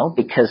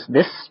 because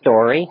this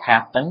story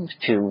happened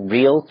to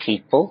real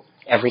people,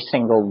 every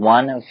single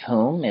one of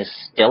whom is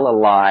still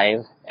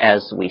alive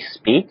as we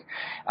speak.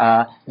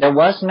 There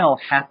was no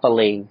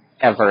happily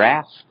ever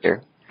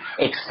after,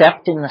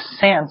 except in the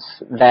sense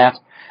that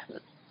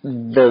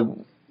the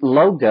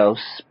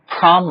Logos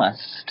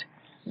promised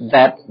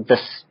that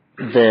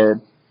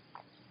the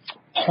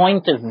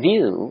point of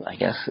view, I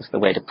guess is the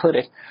way to put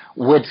it,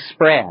 would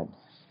spread,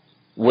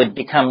 would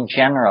become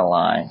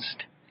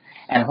generalized.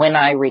 And when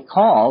I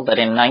recall that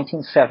in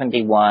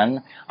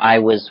 1971 I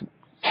was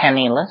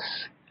penniless,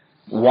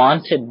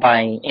 wanted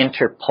by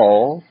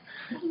Interpol,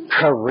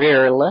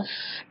 careerless,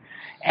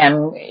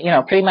 and,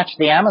 pretty much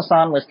the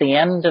Amazon was the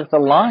end of the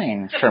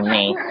line for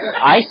me.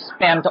 I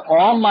spent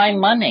all my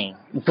money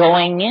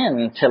going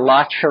into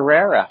La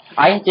Chorrera.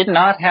 I did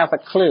not have a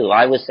clue.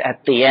 I was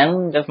at the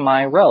end of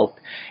my rope.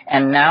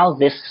 And now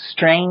this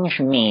strange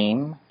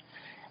meme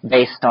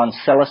based on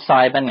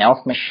psilocybin,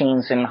 elf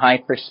machines in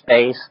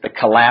hyperspace, the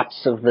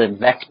collapse of the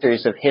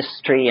vectors of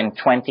history in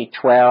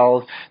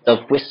 2012, the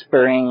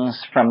whisperings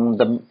from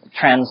the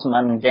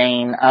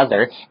transmundane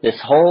other, this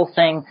whole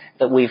thing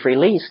that we've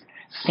released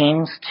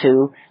seems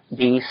to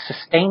be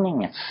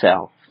sustaining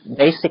itself,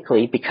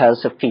 basically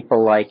because of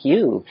people like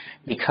you,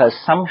 because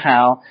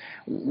somehow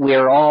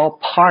we're all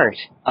part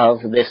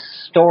of this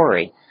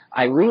story.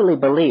 I really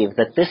believe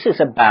that this is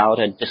about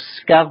a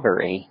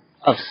discovery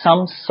of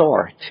some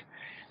sort,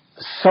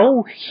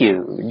 so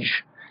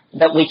huge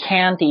that we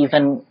can't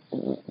even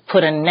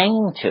put a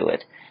name to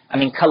it. I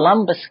mean,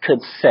 Columbus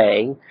could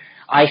say,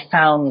 I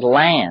found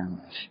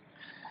land.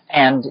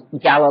 And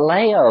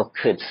Galileo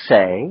could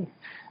say,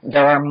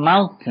 there are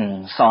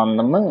mountains on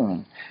the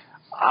moon.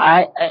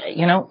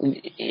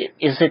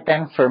 Is it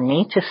then for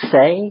me to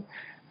say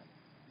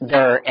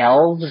there are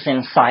elves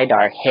inside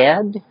our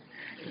head,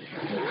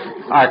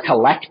 our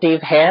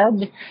collective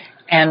head,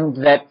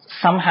 and that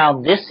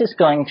somehow this is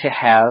going to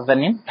have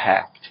an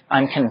impact?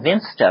 I'm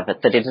convinced of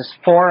it, that it is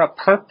for a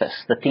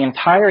purpose, that the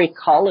entire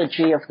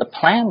ecology of the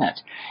planet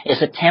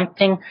is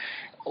attempting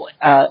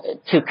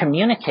to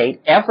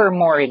communicate ever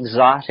more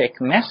exotic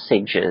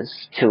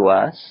messages to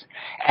us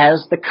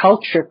as the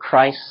culture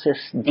crisis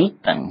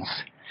deepens.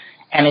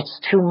 And it's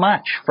too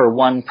much for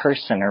one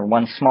person or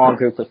one small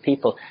group of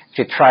people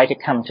to try to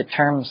come to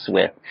terms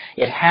with.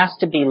 It has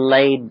to be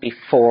laid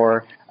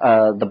before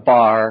the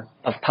bar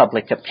of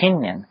public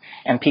opinion.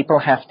 And people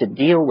have to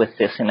deal with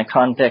this in the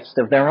context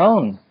of their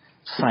own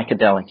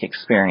psychedelic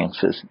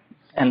experiences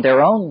and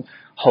their own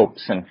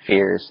hopes and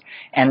fears.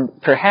 And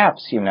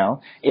perhaps,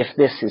 if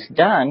this is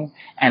done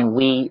and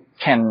we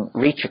can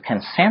reach a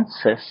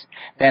consensus,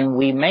 then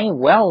we may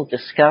well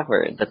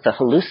discover that the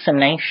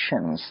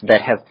hallucinations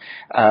that have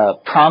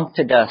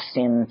prompted us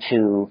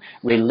into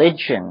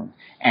religion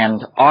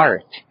and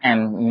art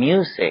and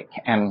music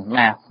and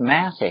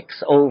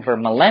mathematics over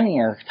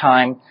millennia of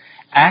time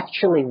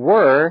actually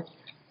were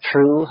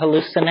true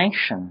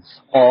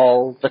hallucinations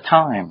all the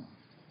time.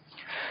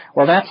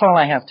 Well, that's all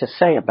I have to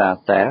say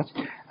about that.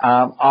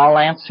 I'll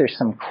answer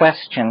some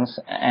questions,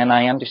 and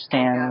I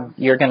understand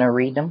you're going to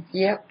read them?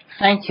 Yep.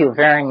 Thank you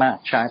very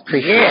much. I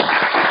appreciate it.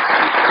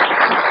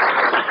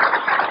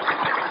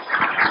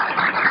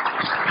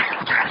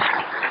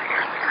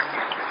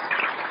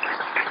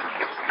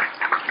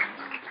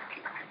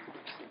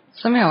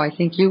 Somehow I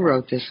think you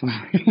wrote this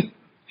one.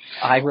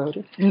 I wrote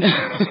it? No.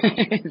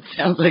 It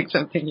sounds like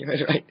something you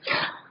would write.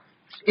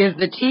 Is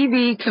the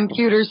TV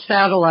computer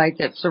satellite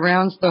that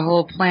surrounds the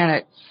whole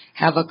planet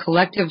have a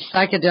collective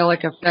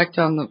psychedelic effect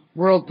on the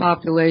world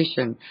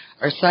population?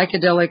 Are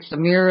psychedelics a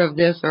mirror of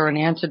this, or an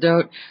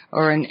antidote,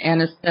 or an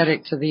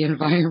anesthetic to the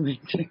environment?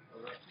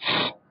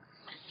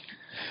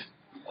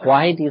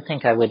 Why do you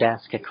think I would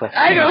ask a question?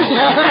 I don't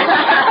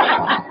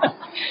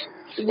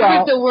know.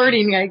 Well, the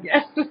wording, I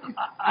guess.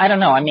 I don't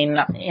know. I mean,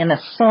 in a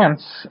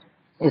sense,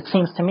 it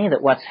seems to me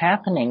that what's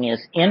happening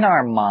is in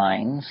our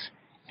minds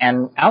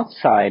and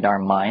outside our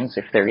minds,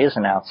 if there is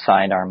an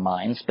outside our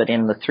minds, but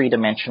in the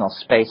three-dimensional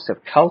space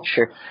of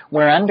culture,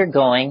 we're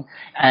undergoing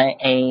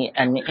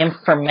an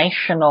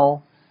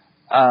informational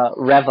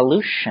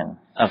revolution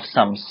of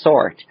some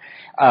sort.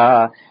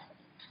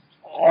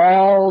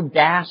 All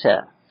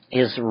data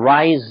is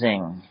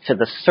rising to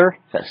the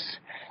surface.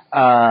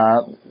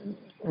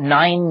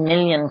 9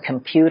 million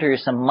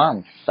computers a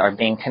month are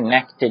being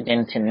connected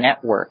into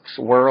networks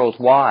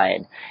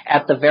worldwide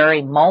at the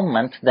very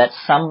moment that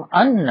some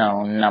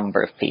unknown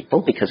number of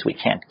people, because we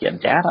can't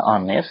give data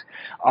on this,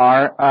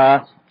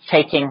 are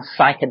taking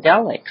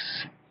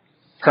psychedelics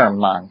per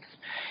month.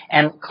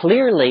 And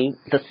clearly,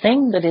 the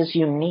thing that is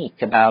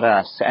unique about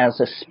us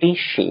as a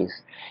species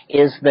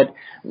is that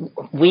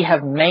we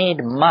have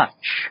made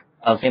much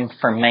of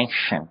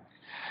information.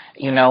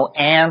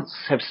 Ants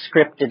have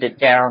scripted it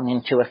down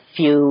into a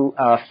few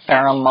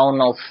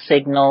pheromonal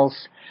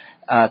signals.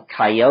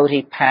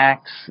 Coyote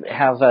packs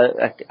have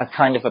a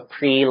kind of a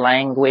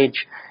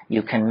pre-language.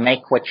 You can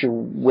make what you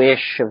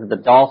wish of the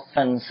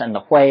dolphins and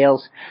the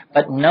whales,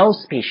 but no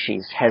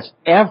species has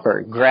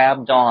ever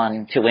grabbed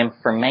on to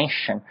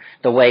information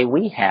the way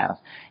we have.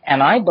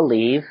 And I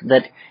believe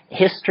that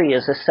history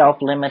is a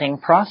self-limiting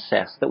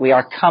process, that we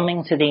are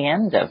coming to the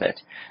end of it,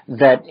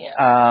 that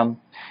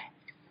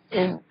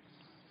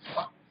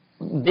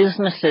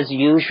business as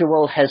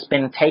usual has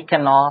been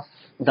taken off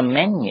the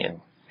menu,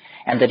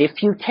 and that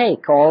if you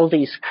take all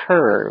these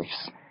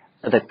curves,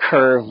 the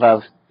curve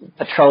of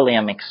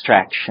petroleum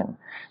extraction,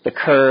 the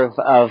curve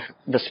of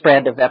the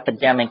spread of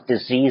epidemic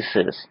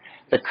diseases,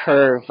 the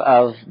curve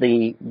of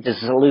the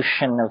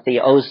dissolution of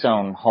the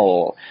ozone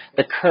hole,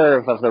 the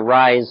curve of the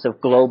rise of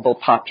global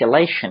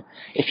population,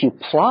 if you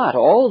plot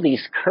all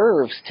these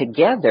curves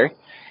together,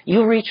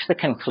 you reach the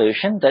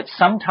conclusion that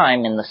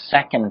sometime in the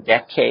second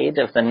decade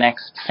of the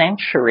next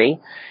century,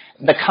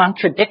 the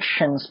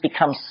contradictions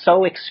become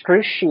so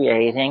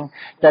excruciating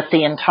that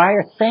the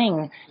entire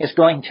thing is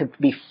going to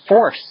be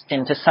forced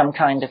into some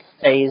kind of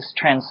phase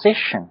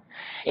transition.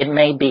 It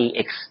may be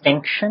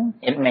extinction,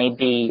 it may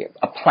be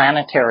a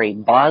planetary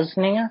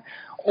Bosnia,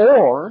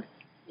 or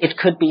it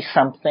could be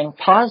something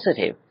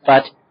positive.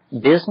 But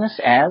business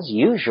as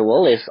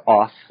usual is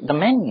off the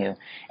menu.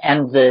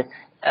 And the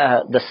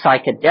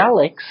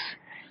psychedelics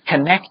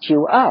connect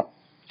you up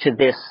to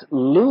this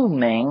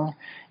looming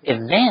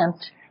event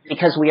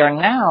because we are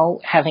now,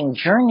 having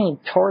journeyed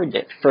toward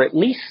it for at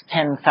least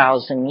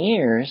 10,000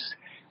 years,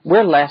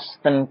 we're less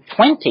than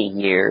 20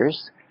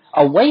 years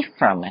away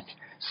from it.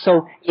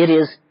 So it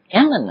is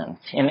imminent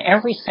in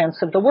every sense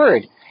of the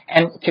word.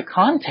 And to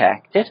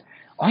contact it,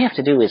 all you have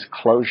to do is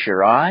close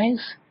your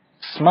eyes,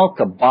 smoke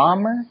a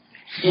bomber,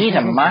 eat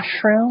a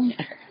mushroom,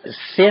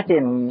 sit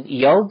in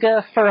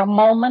yoga for a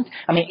moment.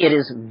 I mean, it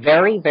is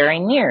very, very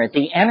near.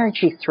 The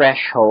energy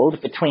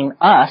threshold between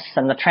us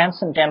and the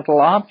transcendental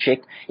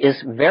object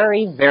is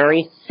very,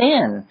 very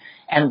thin.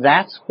 And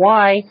that's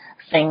why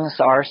things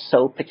are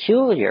so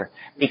peculiar,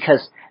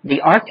 because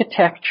the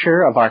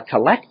architecture of our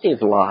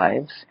collective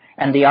lives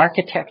and the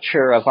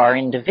architecture of our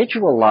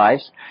individual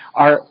lives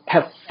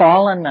have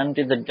fallen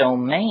under the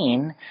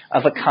domain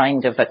of a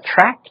kind of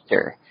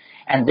attractor.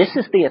 And this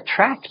is the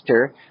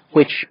attractor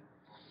which,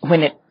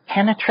 when it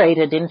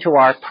penetrated into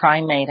our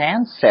primate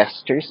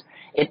ancestors,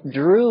 it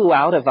drew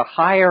out of a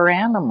higher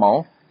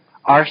animal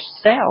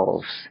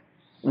ourselves.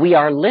 We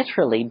are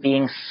literally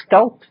being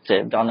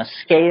sculpted on a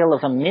scale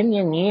of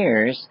 1,000,000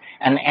 years.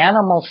 An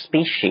animal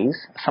species,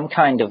 some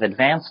kind of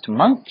advanced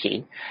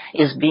monkey,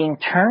 is being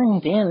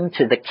turned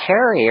into the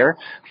carrier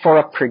for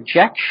a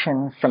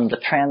projection from the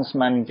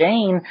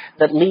transmundane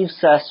that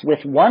leaves us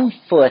with one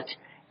foot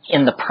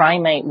in the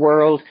primate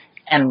world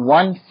and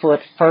one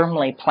foot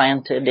firmly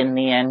planted in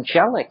the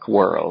angelic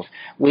world.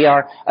 We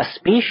are a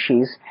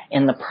species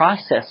in the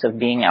process of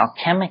being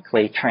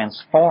alchemically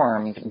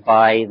transformed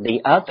by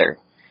the other.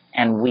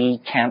 And we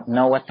can't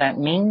know what that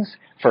means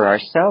for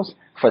ourselves,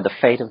 for the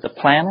fate of the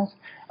planet.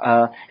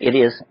 It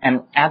is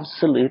an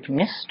absolute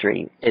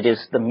mystery. It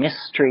is the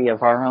mystery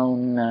of our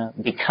own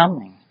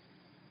becoming.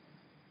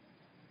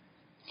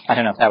 I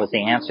don't know if that was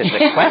the answer to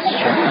the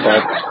question,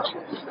 but...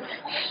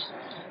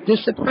 The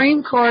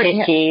Supreme Court...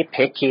 Picky.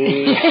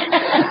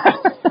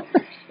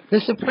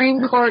 The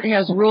Supreme Court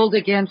has ruled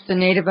against the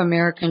Native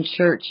American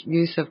Church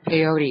use of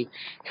peyote.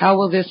 How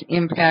will this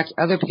impact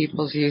other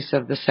people's use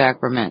of the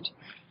sacrament?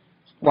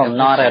 Well,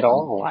 not at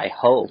all, I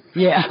hope.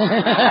 Yeah.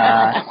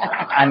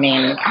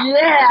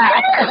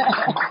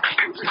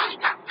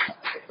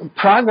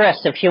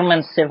 Progress of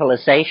human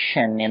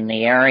civilization in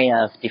the area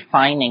of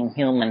defining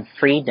human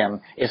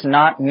freedom is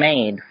not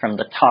made from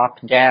the top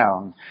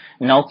down.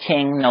 No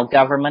king, no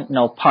government,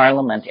 no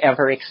parliament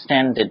ever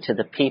extended to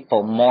the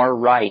people more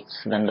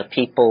rights than the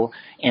people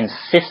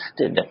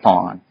insisted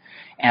upon.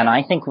 And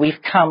I think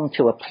we've come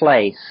to a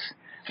place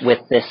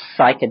with this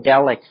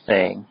psychedelic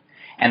thing,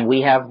 and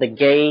we have the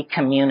gay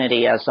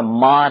community as a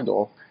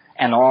model,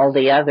 and all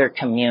the other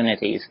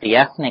communities, the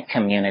ethnic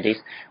communities.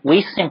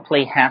 We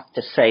simply have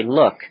to say,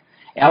 look,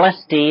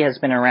 LSD has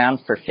been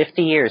around for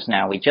 50 years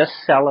now. We just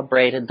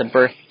celebrated the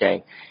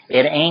birthday.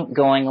 It ain't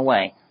going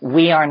away.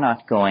 We are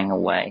not going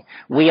away.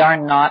 We are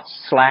not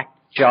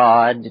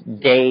slack-jawed,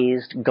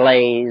 dazed,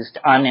 glazed,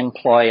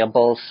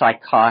 unemployable,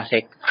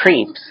 psychotic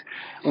creeps.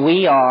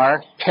 We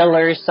are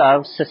pillars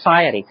of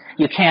society.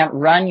 You can't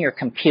run your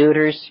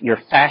computers, your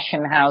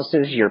fashion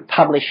houses, your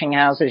publishing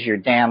houses, your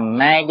damn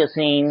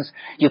magazines.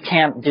 You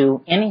can't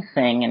do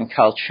anything in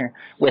culture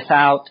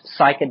without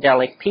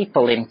psychedelic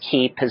people in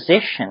key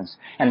positions.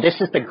 And this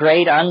is the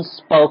great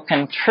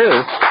unspoken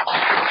truth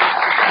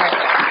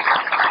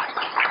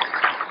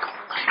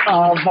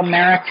of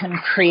American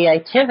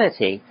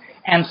creativity.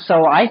 And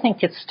so I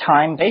think it's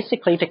time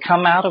basically to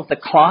come out of the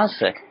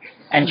closet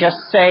and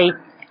just say,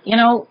 you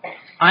know,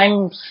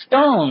 I'm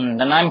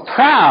stoned and I'm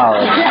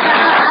proud.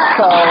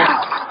 So,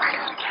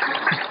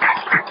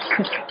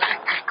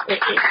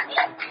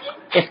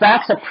 if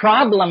that's a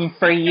problem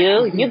for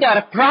you, you got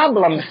a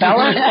problem,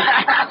 fella.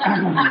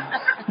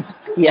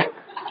 Yeah.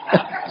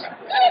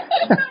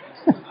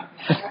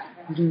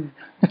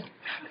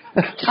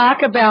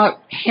 Talk about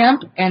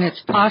hemp and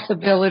its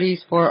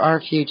possibilities for our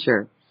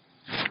future.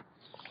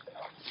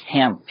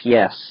 Hemp,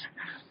 yes.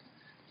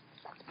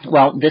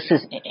 Well, this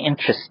is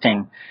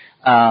interesting.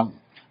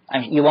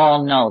 You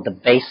all know the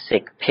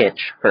basic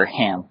pitch for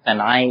hemp,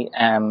 and I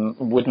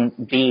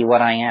wouldn't be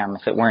what I am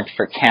if it weren't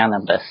for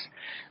cannabis.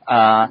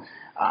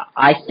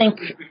 I think,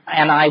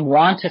 and I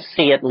want to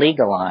see it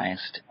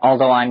legalized,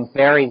 although I'm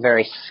very,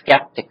 very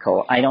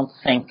skeptical. I don't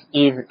think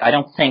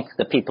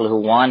the people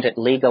who want it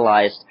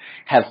legalized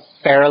have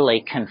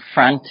fairly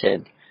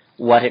confronted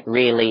what it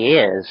really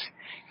is.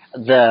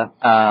 The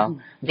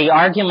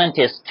argument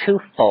is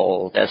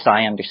twofold, as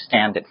I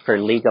understand it, for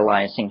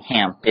legalizing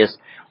hemp. Is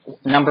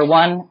number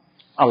one,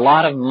 a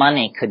lot of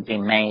money could be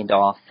made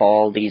off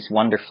all these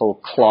wonderful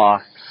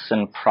cloths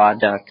and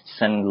products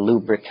and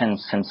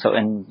lubricants and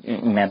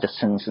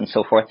medicines and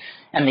so forth.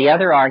 And the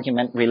other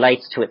argument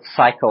relates to its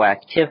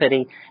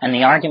psychoactivity, and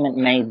the argument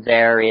made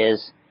there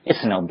is,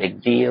 it's no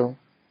big deal.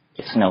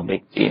 It's no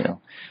big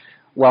deal.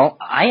 Well,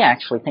 I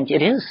actually think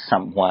it is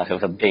somewhat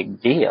of a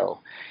big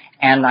deal.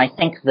 And I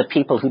think the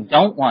people who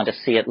don't want to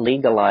see it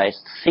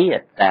legalized see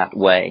it that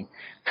way.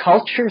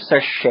 Cultures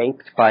are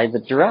shaped by the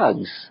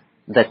drugs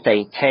that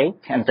they take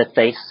and that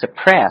they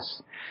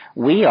suppress.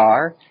 We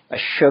are a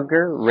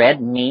sugar, red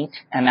meat,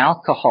 and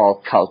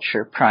alcohol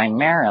culture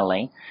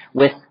primarily,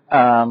 with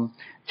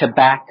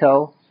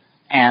tobacco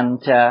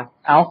and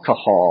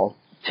alcohol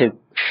to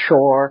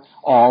shore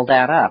all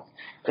that up.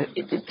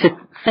 To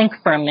think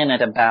for a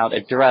minute about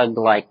a drug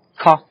like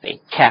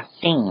coffee,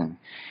 caffeine.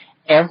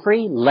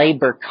 Every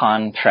labor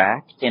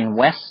contract in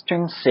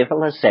Western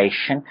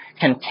civilization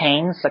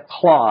contains a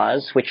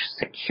clause which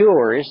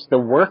secures the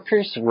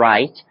worker's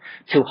right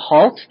to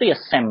halt the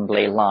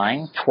assembly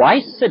line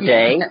twice a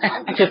day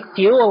to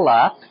fuel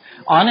up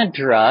on a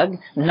drug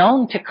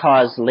known to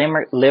cause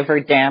liver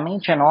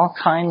damage and all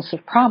kinds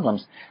of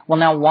problems. Well,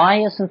 now,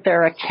 why isn't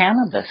there a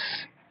cannabis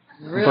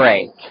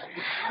break?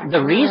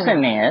 The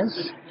reason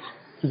is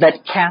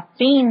that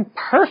caffeine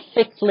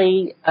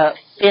perfectly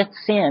fits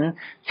in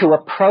to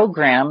a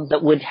program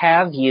that would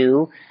have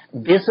you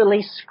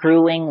busily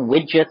screwing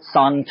widgets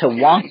onto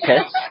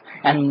wonkets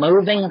and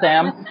moving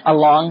them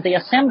along the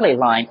assembly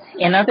line.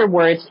 In other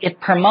words, it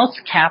promotes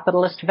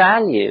capitalist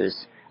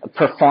values,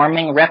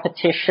 performing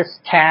repetitious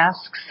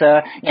tasks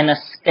in a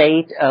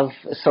state of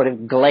sort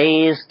of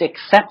glazed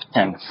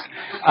acceptance.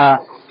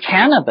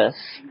 Cannabis,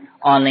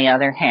 on the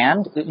other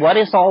hand, what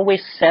is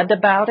always said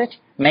about it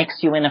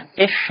makes you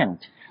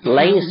inefficient,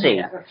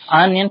 lazy,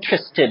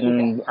 uninterested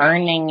in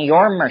earning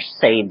your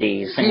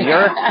Mercedes and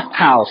your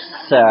house.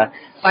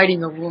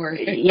 Fighting the war.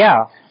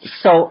 Yeah.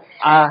 So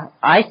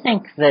I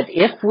think that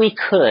if we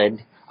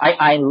could,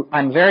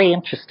 I'm very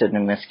interested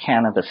in this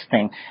cannabis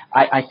thing.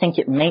 I think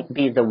it may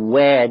be the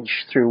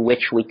wedge through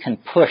which we can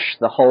push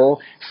the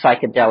whole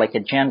psychedelic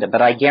agenda.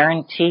 But I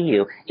guarantee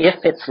you,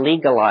 if it's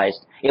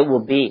legalized, it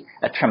will be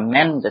a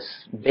tremendous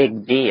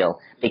big deal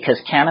because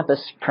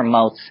cannabis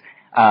promotes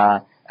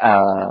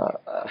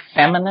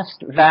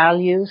feminist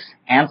values,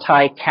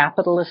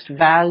 anti-capitalist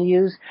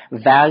values,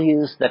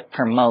 values that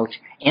promote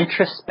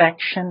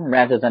introspection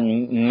rather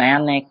than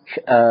manic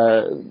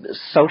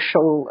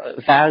social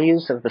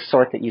values of the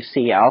sort that you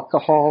see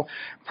alcohol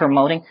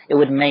promoting. It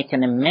would make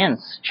an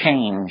immense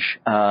change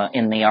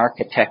in the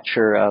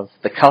architecture of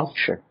the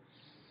culture.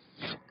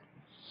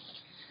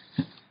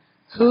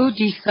 Who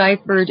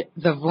deciphered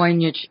the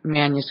Voynich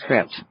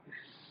manuscript?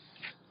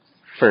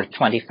 For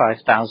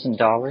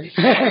 $25,000?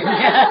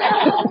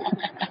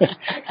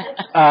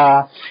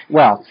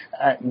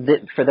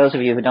 For those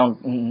of you who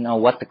don't know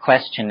what the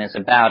question is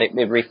about, it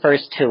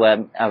refers to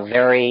a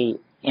very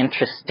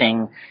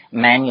interesting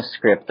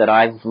manuscript that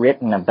I've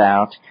written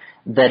about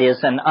that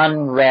is an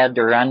unread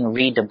or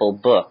unreadable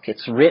book.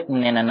 It's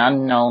written in an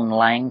unknown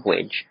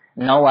language.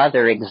 No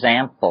other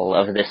example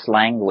of this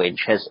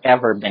language has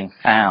ever been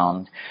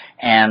found.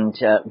 And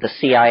the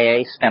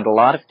CIA spent a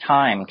lot of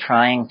time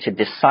trying to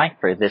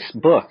decipher this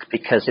book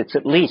because it's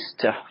at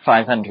least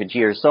 500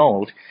 years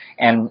old,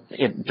 and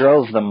it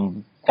drove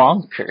them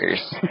bonkers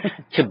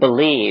to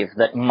believe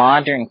that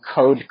modern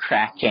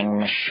code-cracking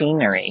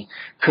machinery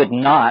could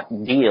not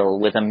deal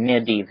with a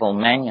medieval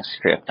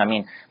manuscript. I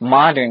mean,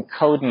 modern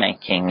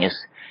code-making is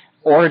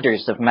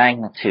orders of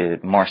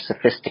magnitude more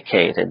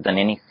sophisticated than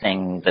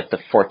anything that the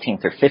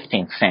 14th or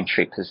 15th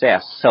century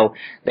possessed. So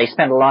they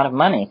spent a lot of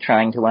money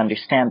trying to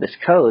understand this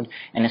code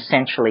and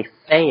essentially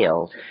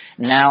failed.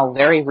 Now,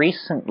 very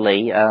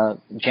recently, a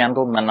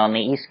gentleman on the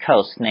East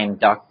Coast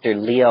named Dr.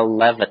 Leo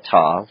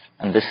Levitov,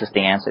 and this is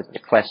the answer to the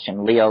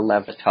question, Leo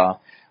Levitov,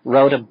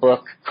 wrote a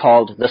book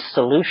called The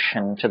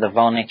Solution to the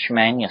Voynich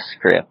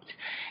Manuscript.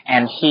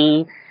 And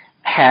he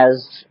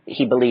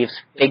believes,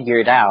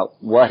 figured out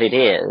what it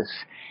is.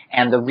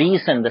 And the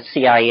reason the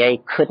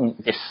CIA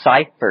couldn't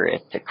decipher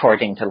it,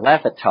 according to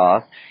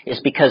Levitov,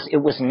 is because it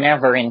was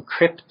never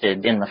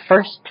encrypted in the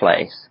first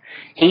place.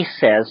 He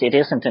says it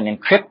isn't an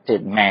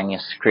encrypted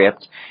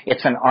manuscript,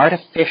 it's an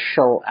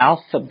artificial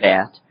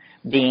alphabet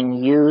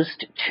being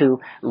used to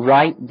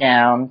write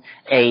down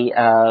a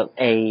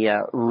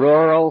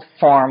rural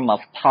form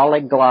of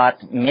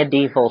polyglot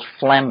medieval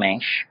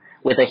Flemish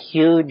with a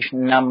huge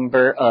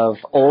number of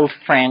Old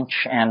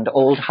French and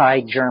Old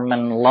High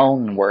German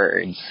loan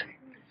words.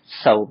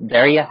 So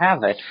there you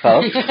have it,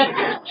 folks.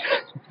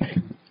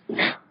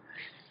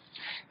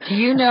 Do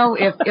you know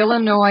if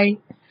Illinois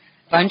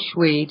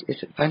bunchweed,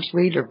 is it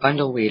bunchweed or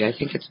bundleweed? I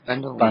think it's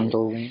bundleweed.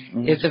 Bundleweed.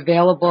 Mm-hmm. Is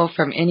available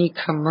from any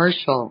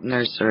commercial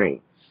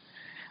nursery?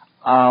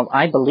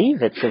 I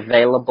believe it's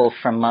available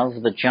from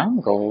Of the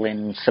Jungle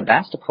in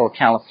Sebastopol,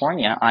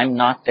 California. I'm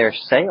not their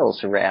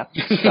sales rep,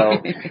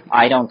 so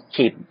I don't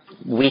keep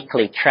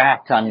weekly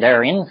track on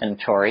their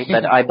inventory,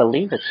 but I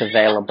believe it's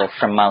available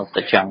from Of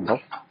the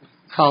Jungle.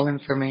 Call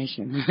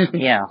information.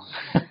 Yeah.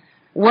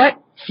 What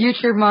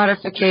future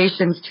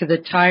modifications to the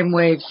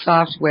TimeWave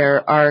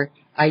software are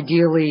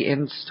ideally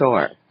in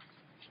store?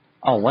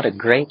 Oh, what a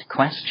great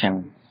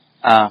question.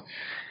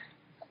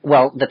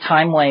 Well, the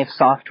TimeWave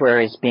software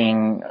is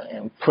being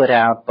put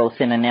out both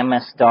in an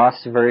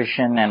MS-DOS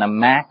version and a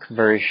Mac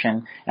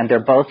version, and they're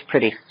both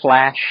pretty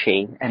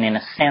flashy, and in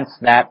a sense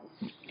that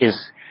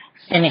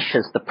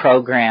finishes the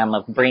program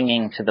of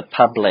bringing to the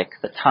public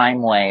the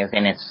TimeWave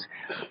in its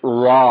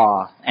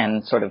raw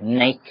and sort of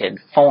naked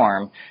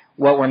form.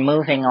 What we're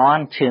moving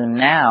on to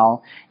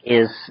now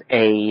is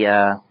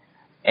a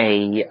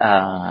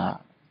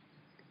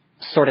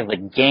sort of a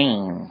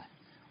game,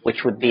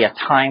 which would be a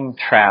time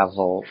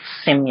travel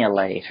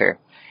simulator.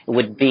 It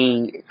would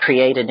be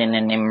created in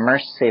an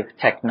immersive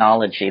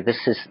technology.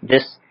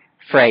 This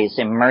phrase,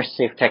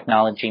 immersive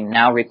technology,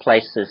 now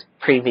replaces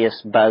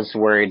previous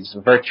buzzwords,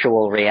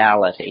 virtual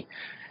reality.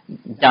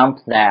 Dump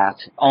that.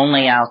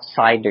 Only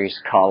outsiders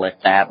call it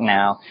that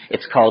now.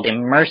 It's called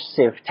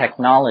immersive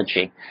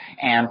technology.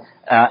 And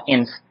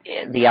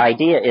the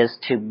idea is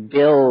to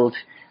build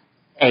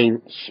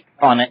in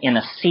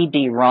a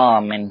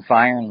CD-ROM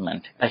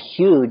environment, a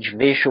huge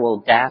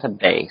visual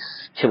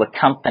database to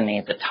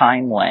accompany the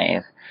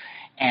TimeWave.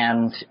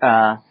 And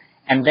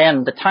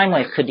then the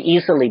TimeWave could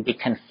easily be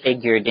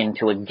configured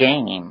into a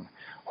game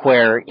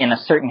where in a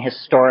certain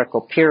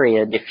historical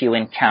period, if you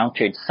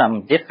encountered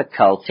some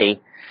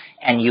difficulty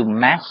and you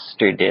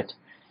mastered it,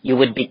 you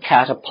would be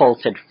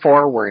catapulted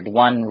forward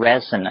one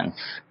resonance.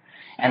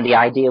 And the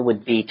idea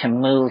would be to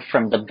move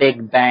from the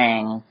Big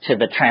Bang to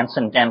the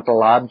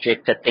transcendental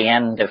object at the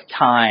end of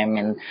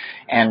time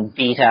and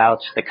beat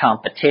out the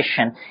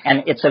competition.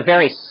 And it's a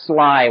very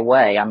sly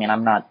way. I mean,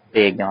 I'm not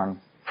big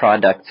on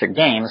products or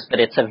games, but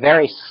it's a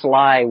very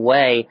sly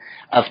way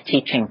of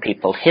teaching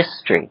people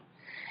history.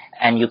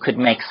 And you could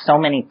make so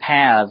many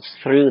paths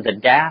through the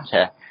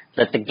data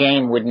that the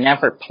game would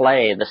never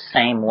play the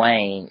same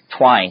way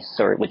twice,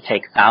 or it would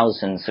take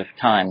thousands of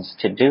times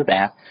to do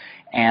that.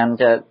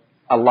 And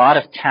a lot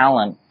of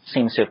talent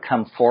seems to have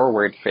come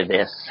forward for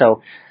this,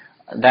 so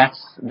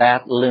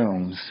that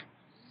looms.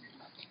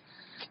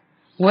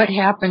 What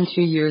happened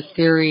to your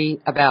theory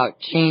about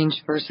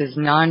change versus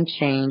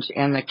non-change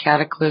and the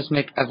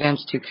cataclysmic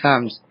events to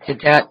come? Did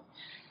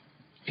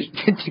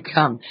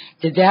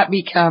that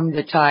become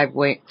the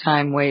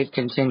time wave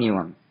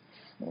continuum?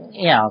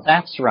 Yeah,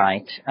 that's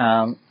right.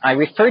 I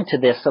referred to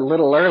this a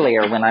little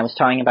earlier when I was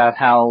talking about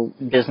how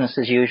business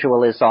as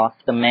usual is off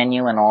the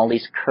menu and all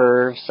these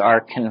curves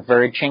are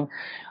converging.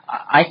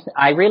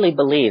 I really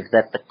believe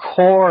that the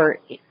core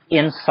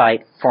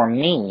insight for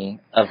me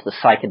of the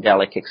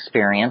psychedelic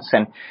experience,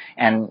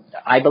 and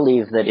I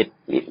believe that it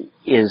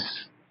is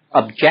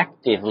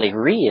objectively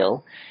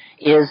real,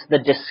 is the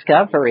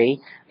discovery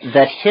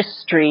that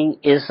history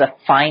is a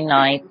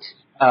finite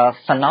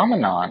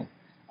phenomenon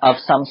of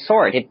some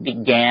sort. It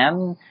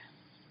began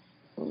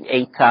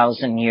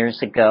 8,000 years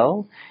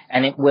ago,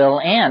 and it will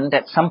end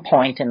at some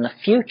point in the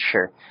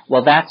future.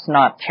 Well, that's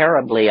not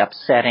terribly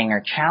upsetting or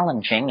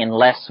challenging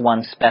unless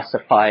one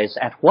specifies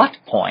at what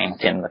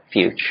point in the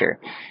future.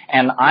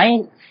 And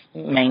I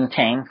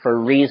maintain, for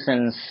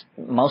reasons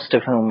most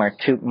of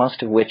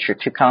which are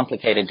too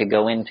complicated to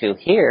go into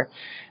here,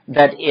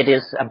 that it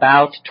is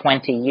about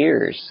 20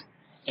 years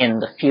in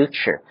the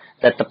future,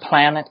 that the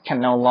planet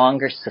can no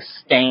longer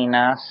sustain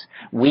us,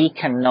 we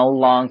can no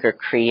longer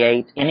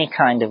create any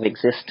kind of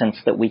existence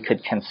that we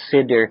could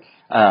consider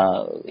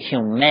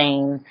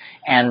humane,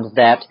 and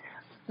that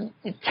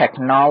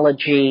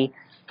technology,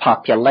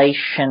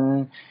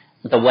 population,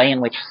 the way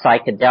in which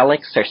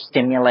psychedelics are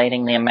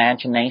stimulating the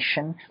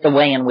imagination, the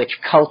way in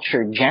which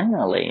culture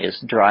generally is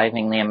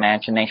driving the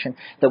imagination,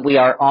 that we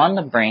are on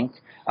the brink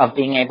of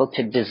being able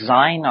to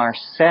design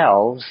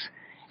ourselves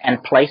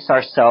and place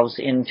ourselves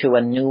into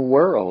a new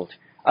world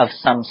of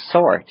some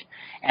sort.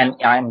 And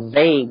I'm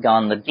vague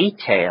on the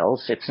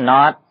details. It's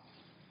not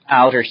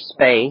outer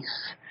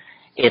space.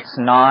 It's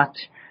not,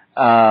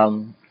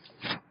 some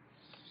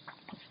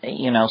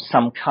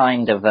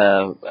kind of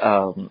a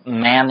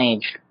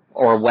managed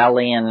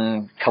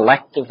Orwellian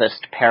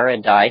collectivist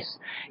paradise.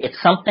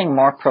 It's something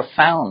more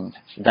profound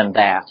than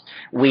that.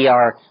 We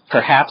are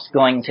perhaps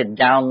going to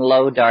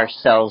download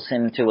ourselves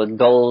into a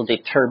gold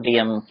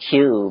ytterbium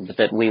cube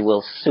that we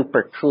will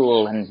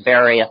supercool and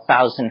bury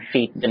 1,000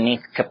 feet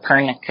beneath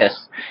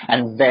Copernicus,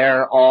 and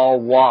there all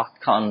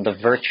walk on the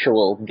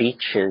virtual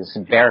beaches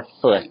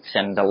barefoot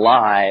and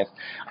alive.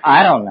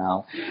 I don't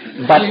know.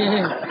 But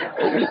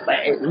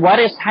what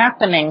is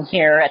happening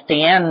here at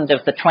the end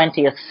of the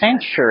 20th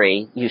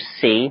century, you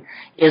see,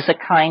 is a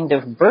kind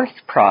of birth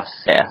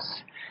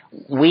process.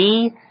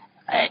 We,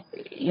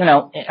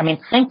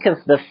 think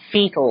of the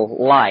fetal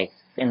life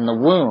in the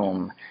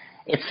womb.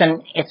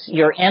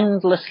 You're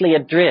endlessly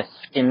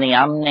adrift in the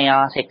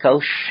amniotic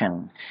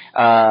ocean,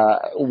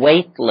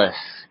 weightless.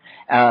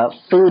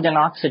 Food and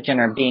oxygen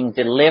are being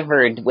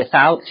delivered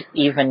without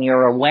even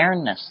your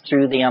awareness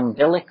through the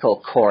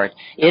umbilical cord.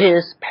 It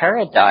is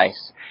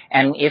paradise.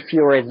 And if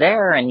you were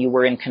there and you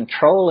were in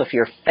control of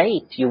your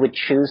fate, you would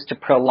choose to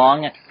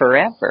prolong it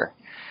forever.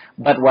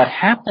 But what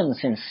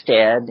happens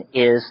instead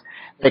is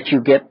that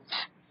you get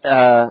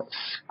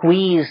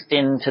squeezed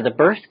into the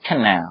birth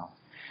canal.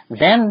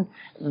 Then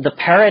the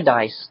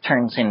paradise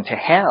turns into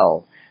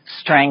hell,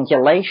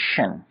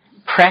 strangulation,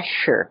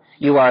 pressure.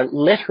 You are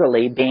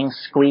literally being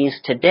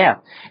squeezed to death.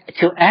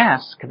 To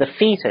ask the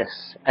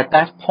fetus at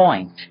that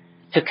point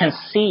to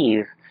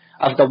conceive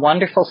of the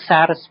wonderful,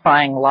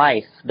 satisfying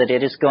life that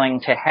it is going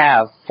to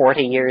have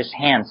 40 years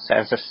hence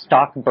as a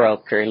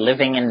stockbroker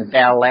living in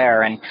Bel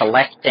Air and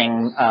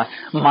collecting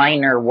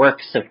minor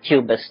works of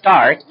Cubist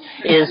art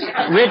is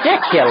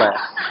ridiculous.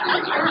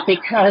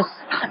 Because,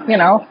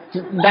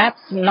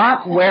 that's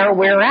not where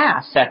we're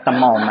at the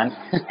moment.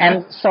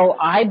 And so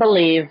I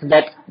believe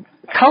that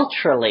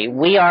culturally,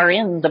 we are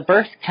in the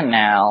birth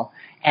canal,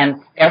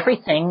 and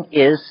everything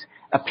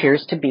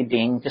appears to be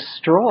being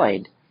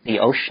destroyed. The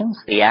oceans,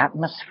 the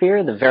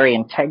atmosphere, the very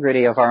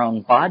integrity of our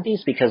own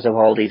bodies because of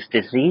all these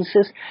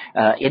diseases,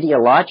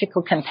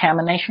 ideological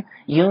contamination,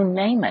 you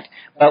name it.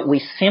 But we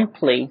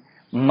simply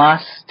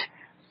must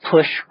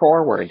push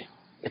forward.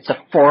 It's a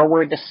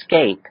forward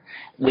escape.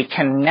 We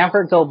can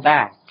never go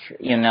back,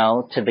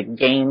 to the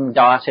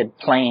game-dotted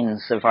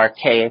plains of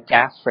archaic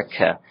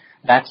Africa.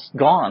 That's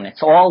gone.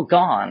 It's all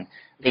gone.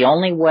 The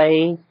only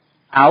way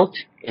Out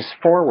is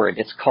forward.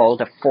 It's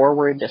called a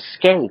forward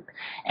escape.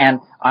 And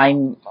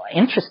I'm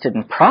interested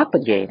in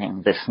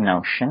propagating this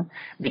notion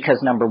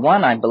because, number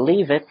one, I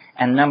believe it,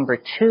 and number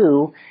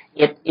two,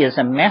 it is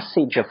a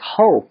message of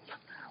hope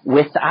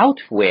without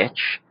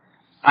which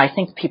I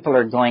think people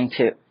are going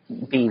to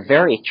be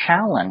very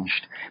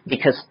challenged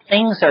because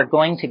things are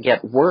going to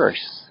get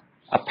worse,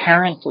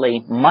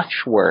 apparently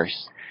much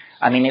worse.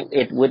 I mean,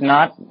 it would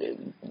not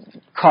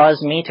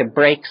cause me to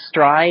break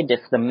stride if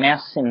the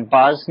mess in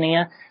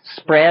Bosnia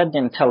spread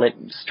until it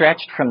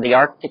stretched from the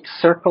Arctic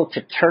Circle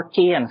to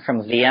Turkey and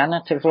from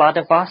Vienna to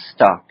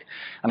Vladivostok.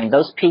 I mean,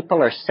 those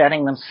people are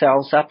setting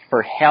themselves up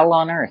for hell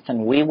on earth,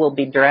 and we will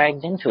be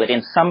dragged into it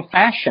in some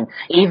fashion,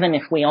 even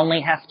if we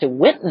only have to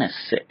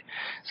witness it.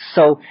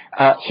 So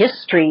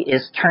history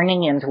is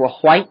turning into a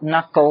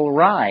white-knuckle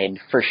ride,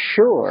 for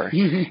sure.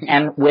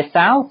 And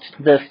without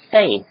the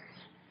faith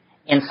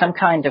in some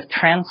kind of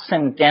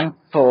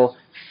transcendental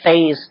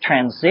phase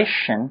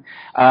transition,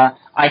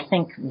 I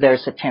think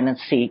there's a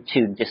tendency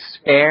to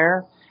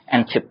despair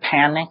and to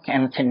panic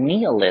and to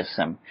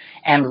nihilism.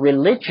 And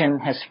religion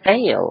has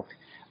failed.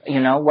 You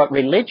know, what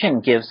religion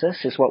gives us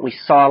is what we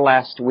saw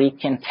last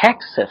week in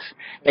Texas.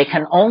 They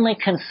can only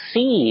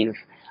conceive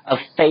of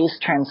phase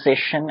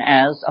transition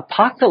as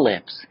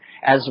apocalypse,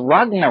 as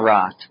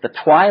Ragnarok, the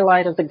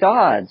twilight of the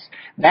gods.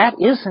 That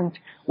isn't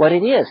what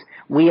it is.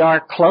 We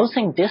are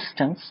closing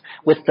distance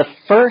with the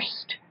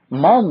first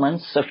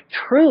moments of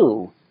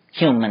true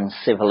human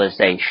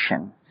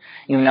civilization.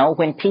 You know,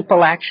 when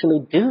people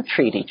actually do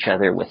treat each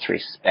other with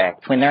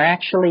respect, when there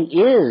actually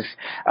is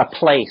a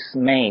place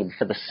made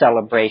for the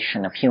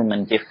celebration of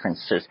human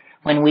differences,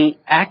 when we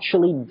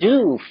actually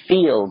do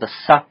feel the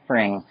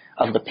suffering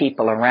of the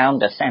people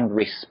around us and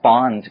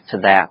respond to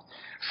that.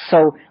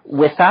 So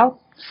without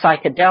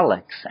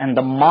psychedelics and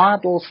the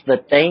models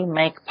that they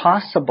make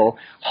possible,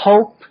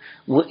 hope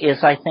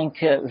is, I think,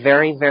 a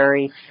very,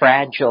 very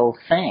fragile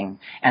thing.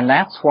 And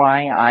that's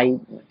why I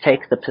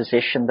take the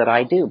position that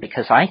I do,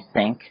 because I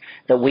think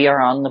that we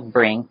are on the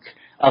brink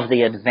of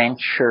the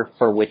adventure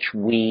for which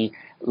we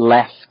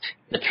left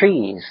the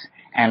trees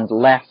and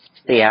left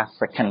the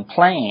African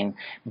plain.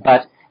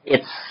 But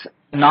it's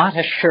not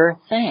a sure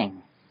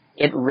thing.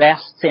 It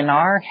rests in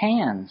our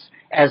hands,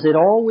 as it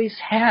always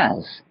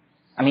has.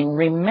 I mean,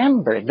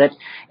 remember that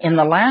in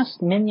the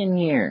last million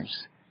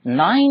years,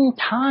 9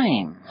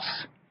 times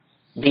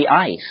the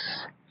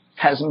ice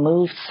has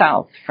moved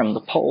south from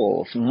the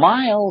poles,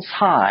 miles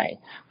high,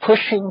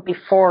 pushing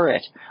before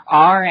it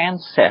our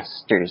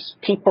ancestors,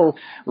 people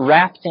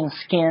wrapped in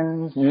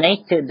skins,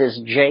 naked as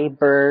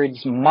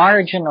jaybirds,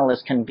 marginal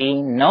as can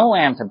be, no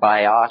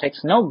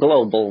antibiotics, no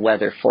global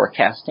weather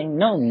forecasting,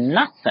 no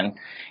nothing,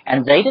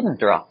 and they didn't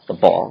drop the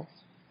ball.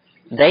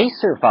 They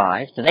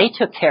survived. They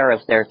took care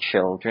of their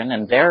children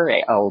and their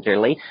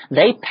elderly.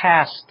 They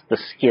passed the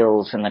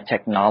skills and the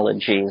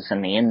technologies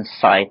and the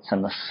insights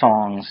and the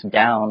songs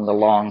down the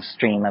long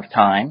stream of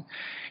time.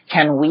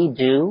 Can we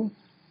do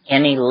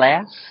any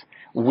less?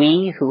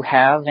 We who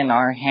have in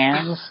our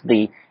hands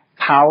the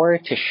power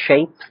to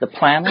shape the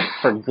planet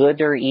for good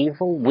or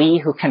evil,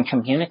 we who can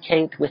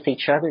communicate with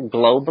each other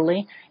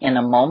globally in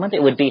a moment.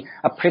 It would be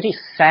a pretty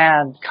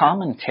sad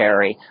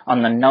commentary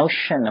on the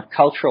notion of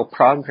cultural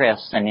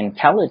progress and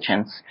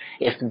intelligence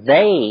if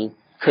they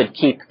could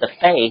keep the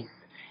faith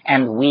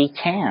and we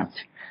can't.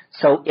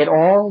 So it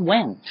all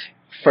went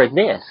for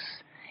this.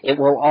 It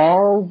will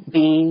all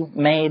be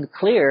made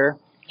clear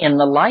in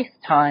the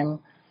lifetime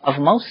of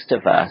most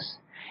of us.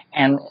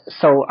 And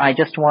so I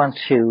just want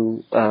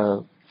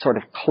to sort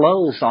of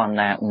close on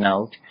that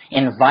note,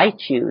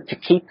 invite you to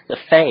keep the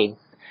faith,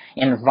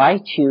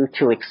 invite you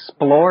to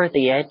explore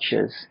the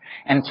edges,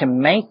 and to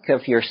make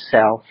of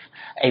yourself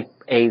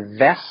a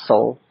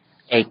vessel,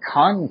 a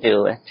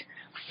conduit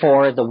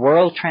for the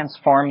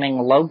world-transforming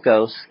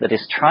logos that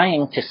is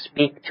trying to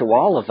speak to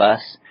all of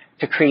us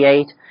to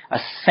create a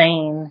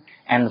sane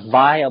and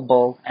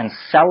viable and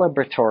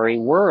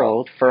celebratory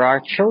world for our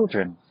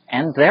children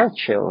and their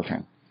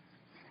children.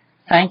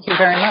 Thank you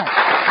very much.